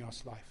he will bring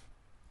us life.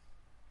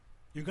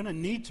 You're going to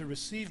need to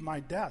receive my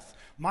death,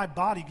 my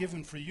body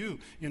given for you.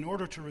 In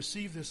order to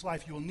receive this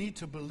life, you'll need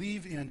to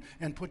believe in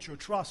and put your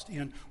trust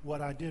in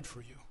what I did for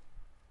you.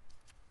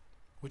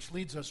 Which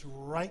leads us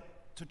right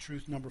to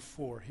truth number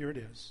 4. Here it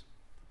is.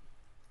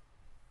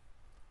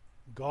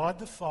 God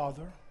the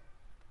Father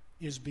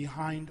is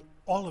behind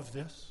all of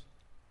this.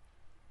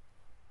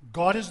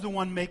 God is the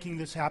one making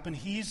this happen.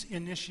 He's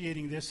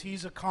initiating this.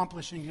 He's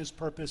accomplishing his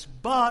purpose.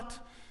 But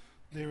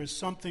there is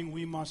something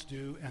we must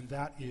do, and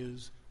that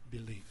is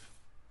believe.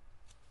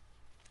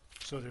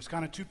 So there's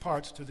kind of two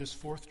parts to this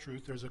fourth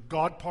truth. There's a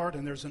God part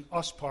and there's an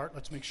us part.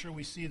 Let's make sure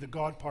we see the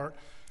God part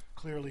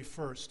clearly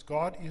first.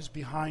 God is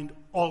behind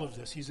all of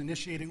this. He's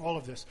initiating all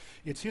of this.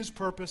 It's His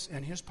purpose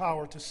and His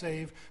power to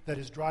save that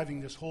is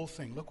driving this whole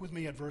thing. Look with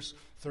me at verse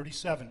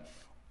 37.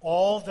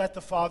 All that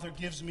the Father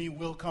gives me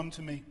will come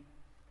to me.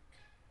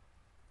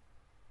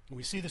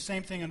 We see the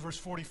same thing in verse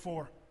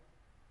 44.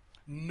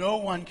 No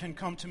one can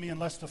come to me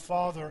unless the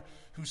Father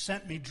who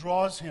sent me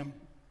draws him.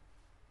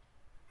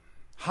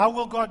 How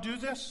will God do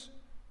this?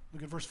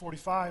 Look at verse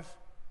 45.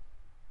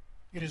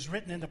 It is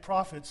written in the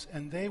prophets,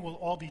 and they will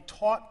all be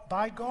taught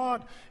by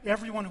God.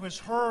 Everyone who has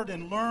heard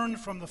and learned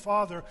from the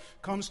Father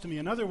comes to me.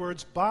 In other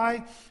words,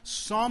 by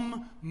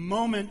some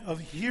moment of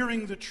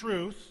hearing the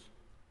truth,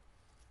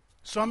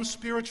 some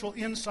spiritual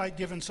insight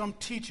given, some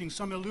teaching,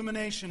 some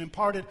illumination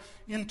imparted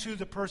into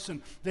the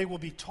person, they will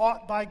be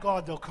taught by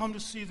God. They'll come to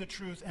see the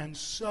truth, and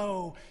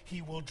so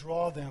He will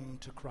draw them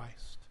to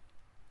Christ.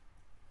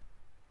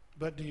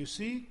 But do you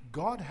see?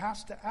 God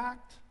has to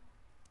act.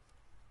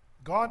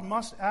 God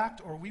must act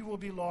or we will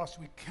be lost.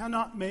 We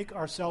cannot make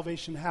our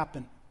salvation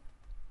happen.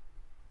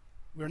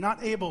 We're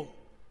not able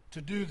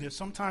to do this.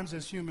 Sometimes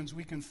as humans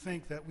we can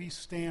think that we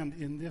stand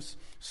in this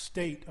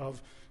state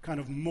of kind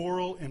of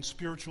moral and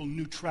spiritual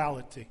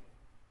neutrality,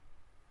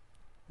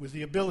 with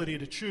the ability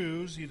to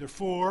choose either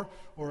for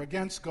or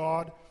against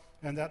God,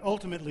 and that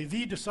ultimately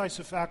the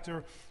decisive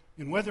factor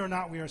in whether or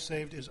not we are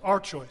saved is our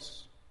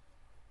choice,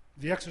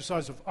 the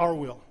exercise of our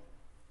will.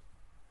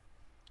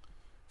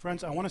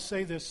 Friends, I want to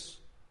say this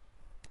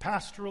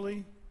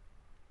pastorally,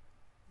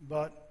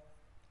 but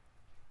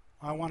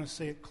I want to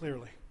say it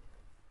clearly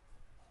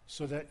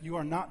so that you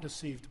are not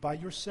deceived by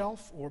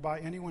yourself or by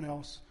anyone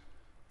else.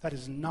 That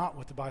is not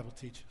what the Bible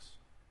teaches.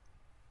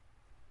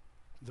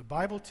 The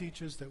Bible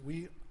teaches that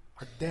we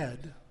are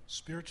dead,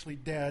 spiritually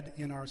dead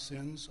in our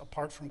sins.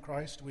 Apart from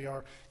Christ, we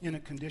are in a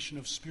condition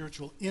of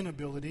spiritual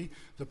inability.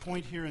 The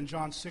point here in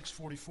John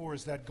 6:44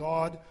 is that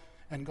God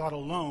and God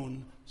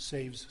alone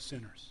saves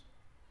sinners.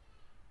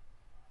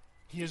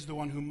 He is the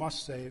one who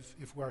must save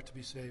if we are to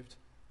be saved.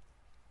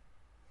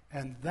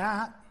 And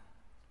that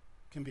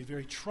can be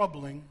very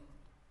troubling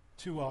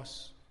to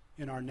us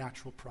in our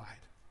natural pride.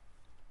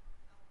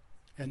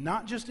 And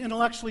not just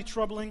intellectually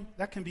troubling,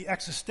 that can be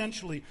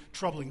existentially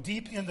troubling.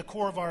 Deep in the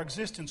core of our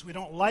existence, we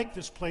don't like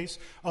this place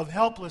of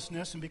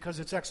helplessness, and because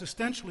it's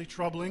existentially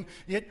troubling,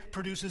 it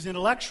produces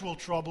intellectual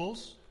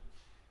troubles.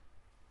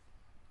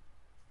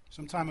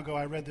 Some time ago,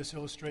 I read this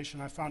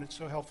illustration. I found it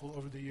so helpful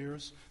over the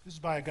years. This is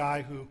by a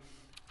guy who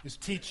is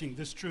teaching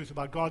this truth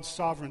about God's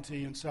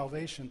sovereignty and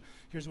salvation.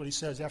 Here's what he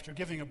says. After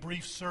giving a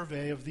brief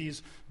survey of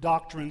these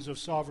doctrines of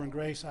sovereign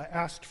grace, I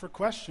asked for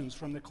questions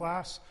from the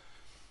class.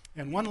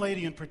 And one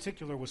lady in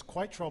particular was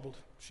quite troubled.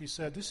 She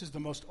said, "This is the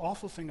most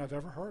awful thing I've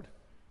ever heard.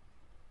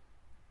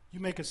 You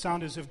make it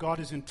sound as if God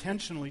is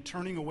intentionally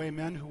turning away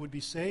men who would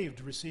be saved,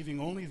 receiving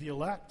only the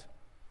elect."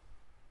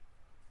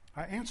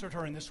 I answered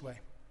her in this way.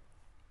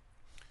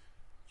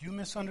 You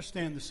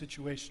misunderstand the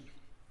situation.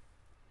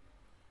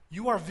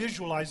 You are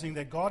visualizing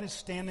that God is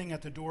standing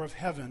at the door of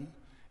heaven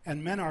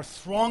and men are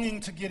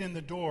thronging to get in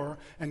the door,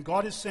 and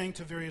God is saying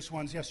to various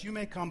ones, yes, you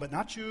may come, but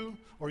not you,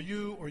 or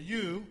you, or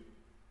you.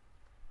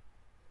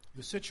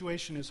 The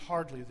situation is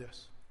hardly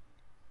this.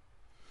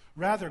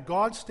 Rather,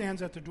 God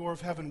stands at the door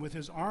of heaven with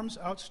His arms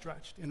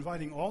outstretched,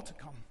 inviting all to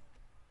come.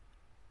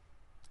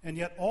 And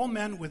yet all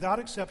men, without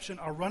exception,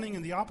 are running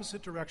in the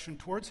opposite direction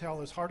towards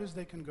hell as hard as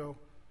they can go.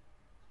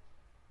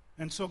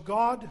 And so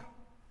God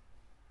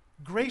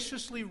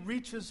graciously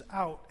reaches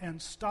out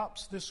and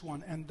stops this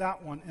one and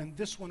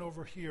this one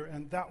over here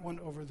and that one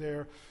over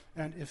there,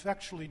 and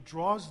effectually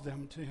draws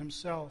them to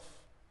Himself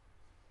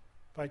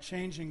by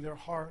changing their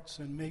hearts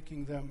and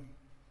making them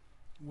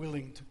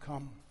willing to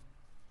come.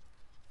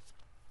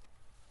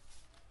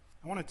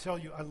 I want to tell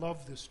you, I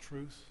love this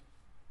truth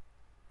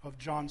of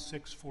John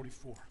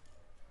 6:44.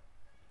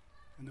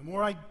 And the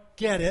more I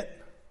get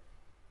it,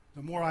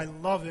 the more I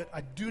love it.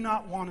 I do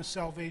not want a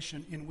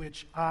salvation in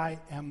which I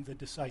am the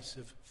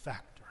decisive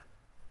factor.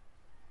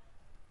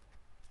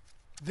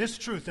 This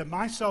truth, that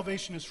my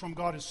salvation is from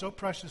God, is so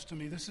precious to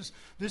me.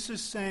 This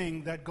is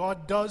saying that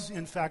God does,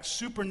 in fact,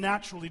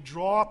 supernaturally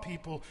draw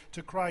people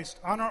to Christ.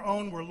 On our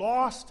own, we're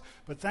lost,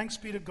 but thanks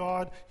be to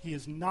God, He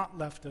has not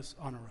left us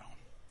on our own.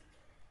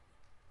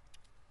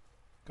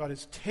 God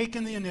has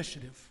taken the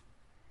initiative.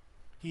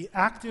 He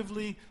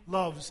actively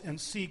loves and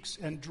seeks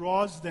and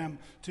draws them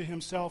to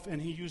Himself, and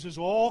He uses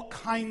all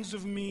kinds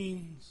of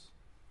means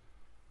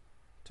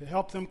to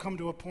help them come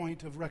to a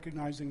point of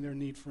recognizing their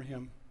need for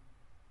Him.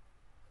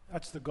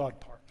 That's the God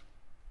part.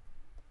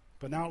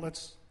 But now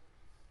let's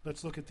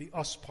look at the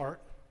us part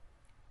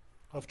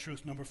of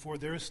truth number 4.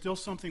 There is still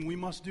something we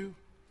must do,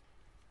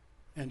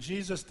 and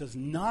Jesus does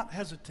not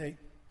hesitate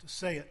to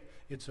say it.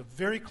 It's a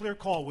very clear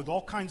call with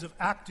all kinds of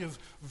active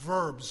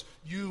verbs.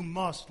 You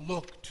must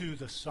look to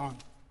the Son.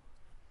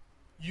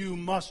 You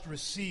must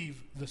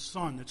receive the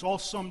Son. It's all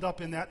summed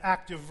up in that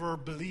active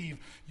verb, believe.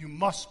 You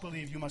must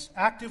believe. You must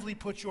actively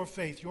put your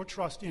faith, your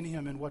trust in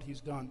Him and what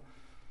He's done.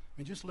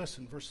 And just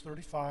listen, verse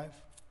 35.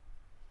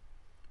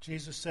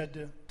 Jesus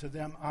said to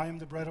them, I am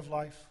the bread of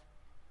life.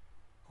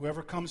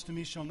 Whoever comes to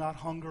me shall not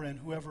hunger, and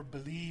whoever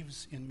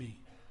believes in me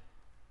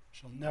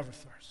shall never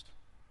thirst.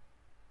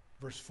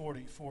 Verse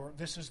 40, for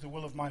this is the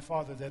will of my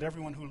Father, that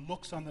everyone who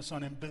looks on the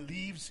Son and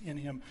believes in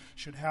him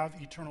should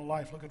have eternal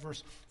life. Look at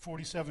verse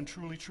 47.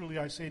 Truly, truly,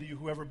 I say to you,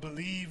 whoever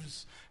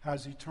believes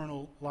has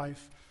eternal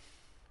life.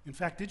 In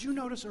fact, did you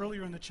notice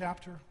earlier in the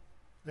chapter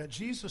that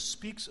Jesus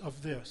speaks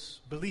of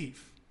this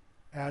belief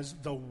as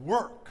the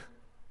work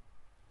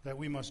that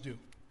we must do? Do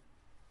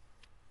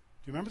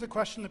you remember the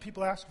question that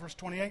people asked, verse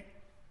 28?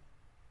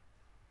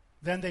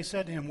 Then they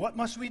said to him, what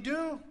must we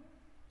do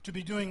to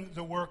be doing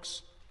the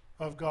works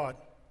of God?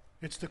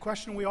 It's the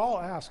question we all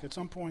ask at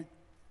some point,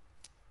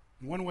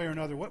 in one way or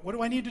another. What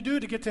do I need to do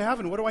to get to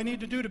heaven? What do I need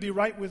to do to be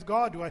right with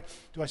God?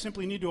 Do I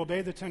simply need to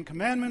obey the Ten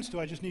Commandments? Do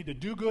I just need to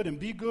do good and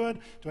be good?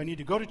 Do I need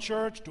to go to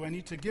church? Do I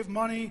need to give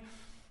money?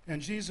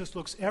 And Jesus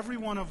looks every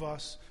one of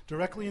us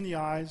directly in the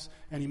eyes,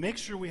 and he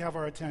makes sure we have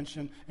our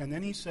attention, and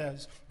then he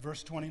says,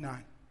 verse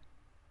 29,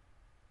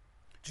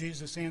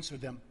 Jesus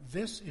answered them,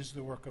 this is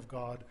the work of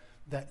God,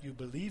 that you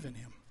believe in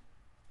him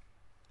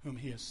whom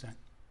he has sent.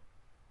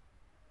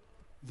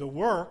 The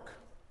work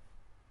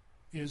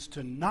is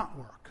to not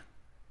work,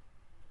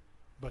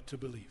 but to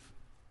believe.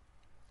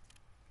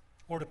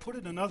 Or to put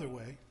it another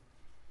way,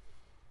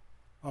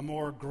 a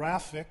more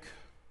graphic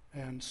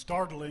and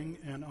startling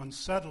and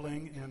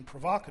unsettling and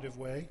provocative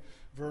way,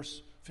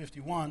 verse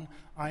 51,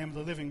 I am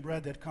the living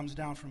bread that comes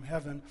down from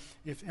heaven.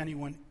 If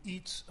anyone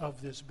eats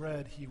of this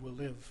bread, he will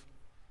live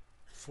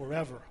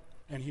forever.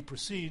 And he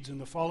proceeds in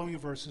the following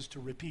verses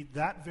to repeat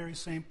that very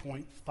same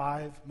point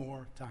 5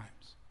 more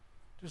times.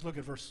 Just look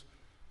at verse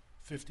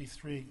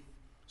 53.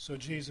 So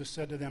Jesus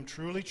said to them,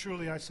 truly,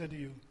 truly, I said to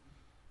you,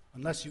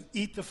 unless you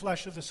eat the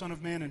flesh of the Son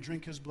of Man and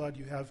drink his blood,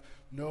 you have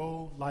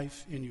no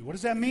life in you. What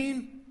does that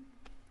mean?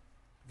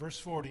 Verse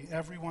 40,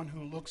 everyone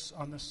who looks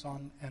on the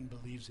Son and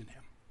believes in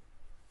him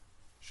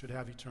should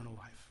have eternal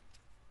life.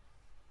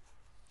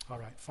 All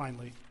right,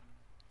 finally,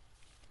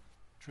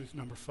 truth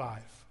number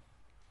 5.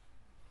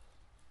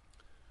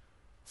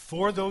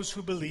 For those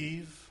who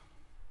believe,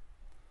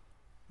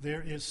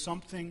 there is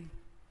something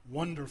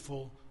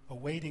wonderful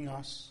awaiting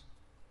us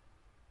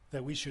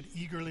that we should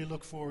eagerly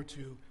look forward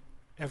to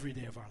every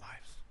day of our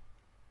lives.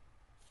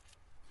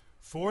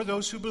 For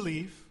those who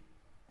believe,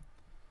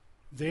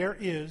 there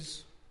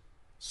is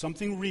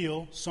something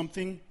real,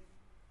 something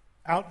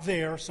out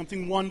there,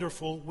 something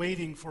wonderful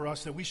waiting for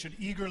us that we should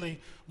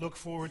eagerly look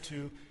forward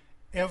to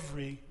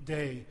every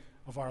day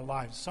of our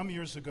lives. Some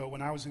years ago,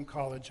 when I was in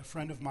college, a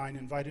friend of mine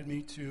invited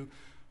me to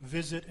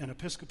visit an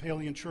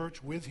Episcopalian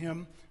church with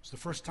him. It was the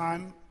first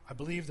time, I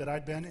believe, that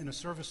I'd been in a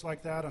service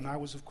like that, and I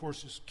was, of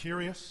course, just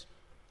curious.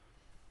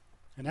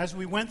 And as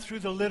we went through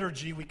the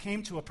liturgy, we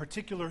came to a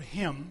particular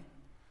hymn,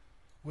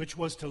 which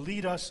was to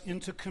lead us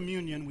into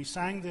communion. We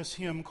sang this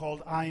hymn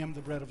called, I Am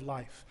the Bread of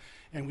Life.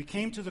 And we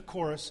came to the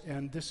chorus,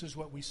 and this is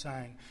what we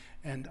sang.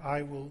 And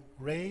I will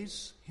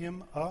raise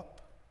him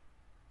up,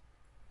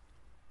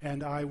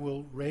 and I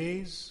will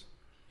raise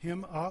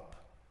him up.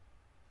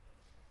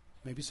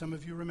 Maybe some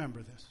of you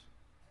remember this.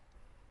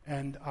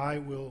 And I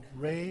will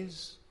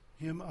raise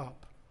him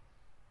up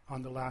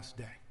on the last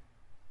day.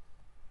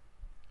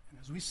 And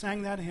as we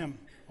sang that hymn,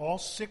 all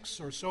 6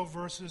 or so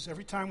verses,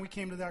 every time we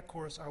came to that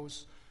chorus, I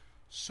was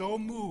so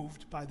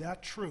moved by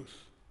that truth.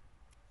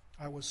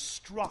 I was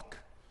struck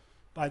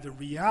by the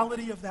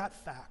reality of that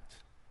fact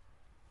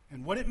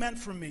and what it meant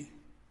for me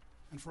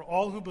and for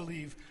all who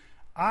believe.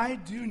 I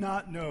do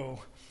not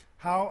know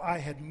how I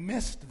had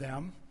missed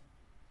them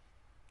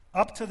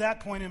up to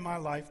that point in my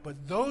life,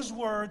 but those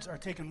words are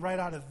taken right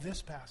out of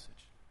this passage.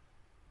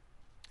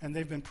 And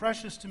they've been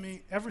precious to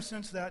me ever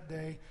since that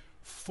day.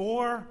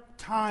 4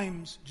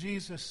 times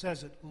Jesus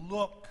says it.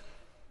 Look,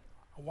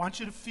 I want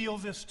you to feel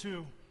this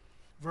too.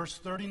 Verse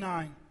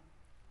 39.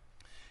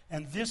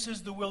 And this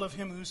is the will of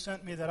him who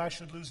sent me, that I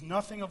should lose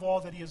nothing of all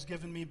that he has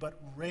given me, but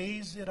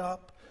raise it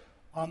up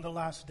on the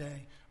last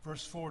day.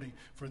 Verse 40,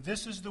 for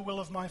this is the will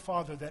of my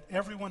Father, that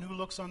everyone who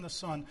looks on the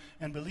Son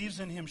and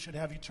believes in him should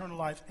have eternal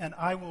life, and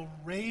I will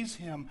raise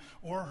him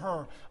or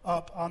her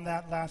up on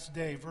that last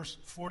day. Verse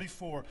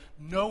 44,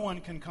 no one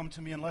can come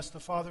to me unless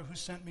the Father who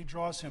sent me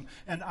draws him,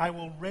 and I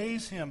will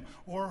raise him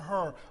or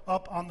her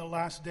up on the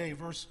last day.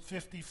 Verse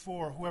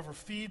 54, whoever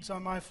feeds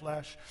on my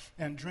flesh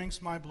and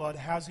drinks my blood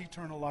has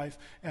eternal life,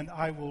 and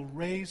I will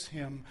raise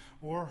him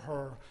or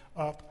her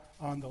up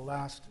on the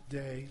last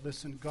day.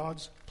 Listen,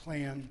 God's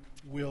plan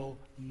will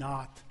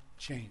not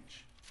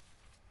change.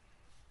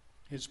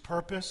 His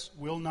purpose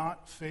will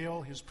not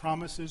fail. His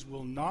promises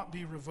will not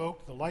be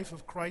revoked. The life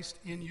of Christ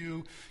in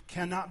you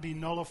cannot be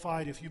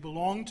nullified. If you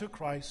belong to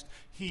Christ,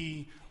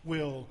 he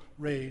will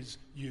raise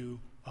you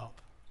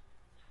up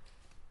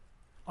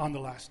on the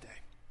last day,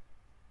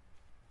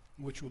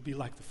 which will be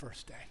like the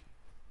first day.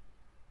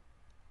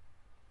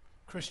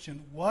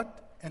 Christian,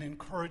 what an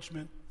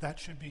encouragement that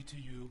should be to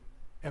you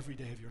every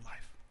day of your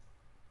life.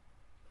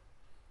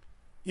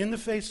 In the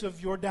face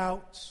of your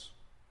doubts,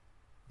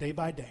 day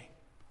by day,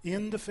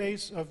 In the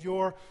face of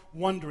your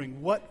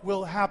wondering, what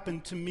will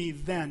happen to me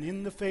then?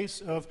 In the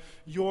face of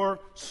your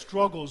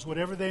struggles,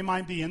 whatever they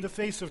might be, in the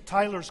face of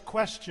Tyler's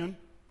question,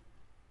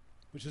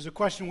 which is a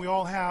question we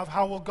all have,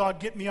 how will God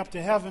get me up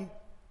to heaven?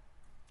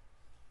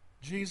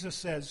 Jesus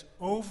says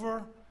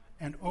over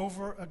and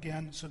over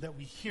again so that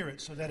we hear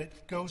it, so that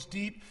it goes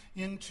deep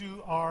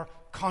into our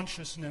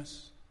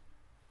consciousness.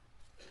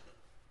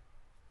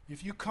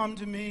 If you come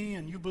to me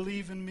and you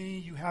believe in me,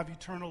 you have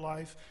eternal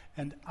life,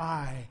 and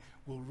I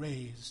will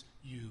raise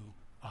you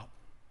up.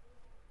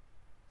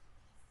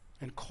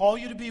 And call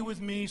you to be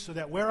with me so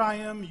that where I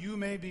am, you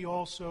may be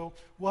also.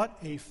 What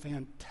a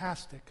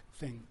fantastic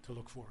thing to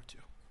look forward to.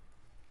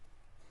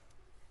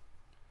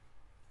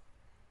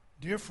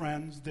 Dear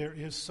friends, there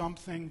is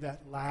something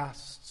that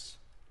lasts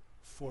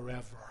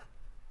forever.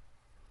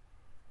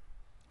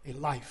 A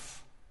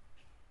life.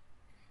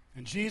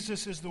 And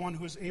Jesus is the one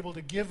who is able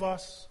to give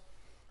us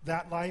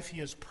that life. He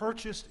has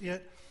purchased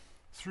it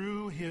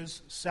through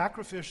his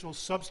sacrificial,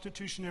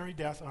 substitutionary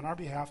death on our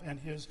behalf and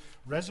his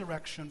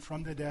resurrection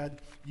from the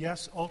dead.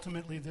 Yes,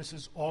 ultimately, this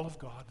is all of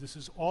God. This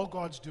is all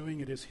God's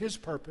doing. It is his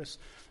purpose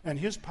and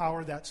his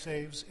power that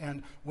saves.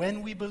 And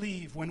when we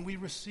believe, when we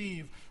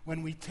receive,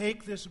 when we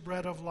take this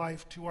bread of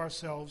life to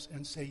ourselves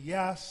and say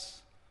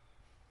yes,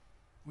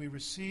 we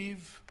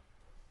receive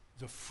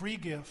the free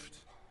gift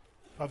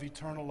of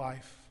eternal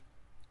life.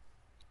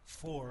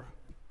 For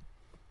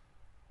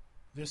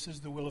this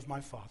is the will of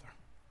my Father,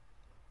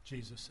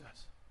 Jesus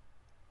says,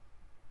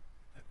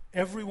 that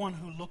everyone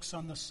who looks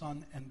on the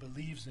Son and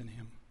believes in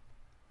him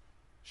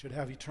should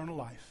have eternal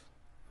life,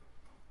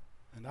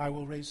 and I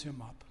will raise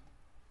him up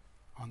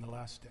on the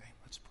last day.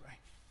 Let's pray.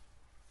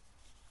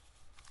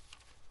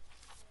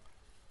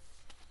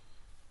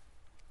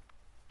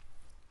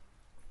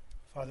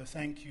 Father,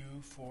 thank you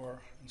for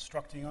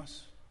instructing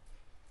us.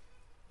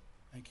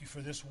 Thank you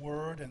for this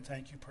word, and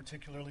thank you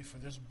particularly for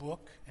this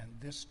book and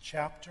this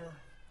chapter,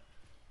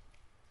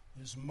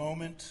 this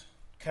moment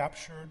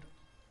captured,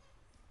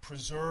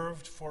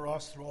 preserved for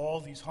us through all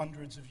these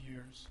hundreds of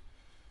years,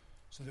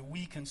 so that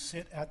we can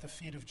sit at the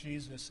feet of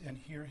Jesus and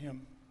hear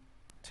him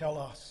tell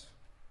us,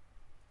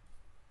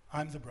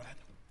 I'm the bread.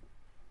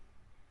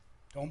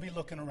 Don't be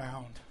looking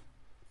around.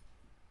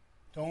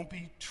 Don't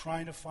be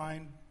trying to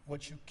find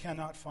what you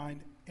cannot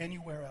find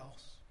anywhere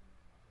else.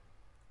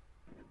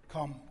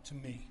 Come to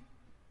me.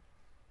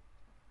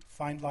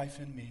 Find life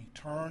in me.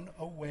 Turn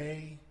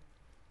away.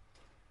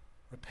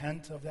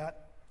 Repent of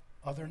that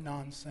other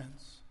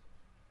nonsense.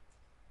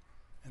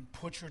 And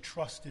put your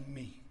trust in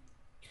me.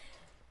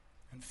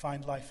 And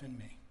find life in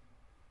me.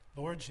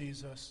 Lord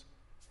Jesus,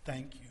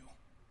 thank you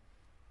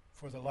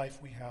for the life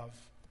we have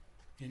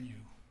in you.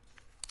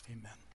 Amen.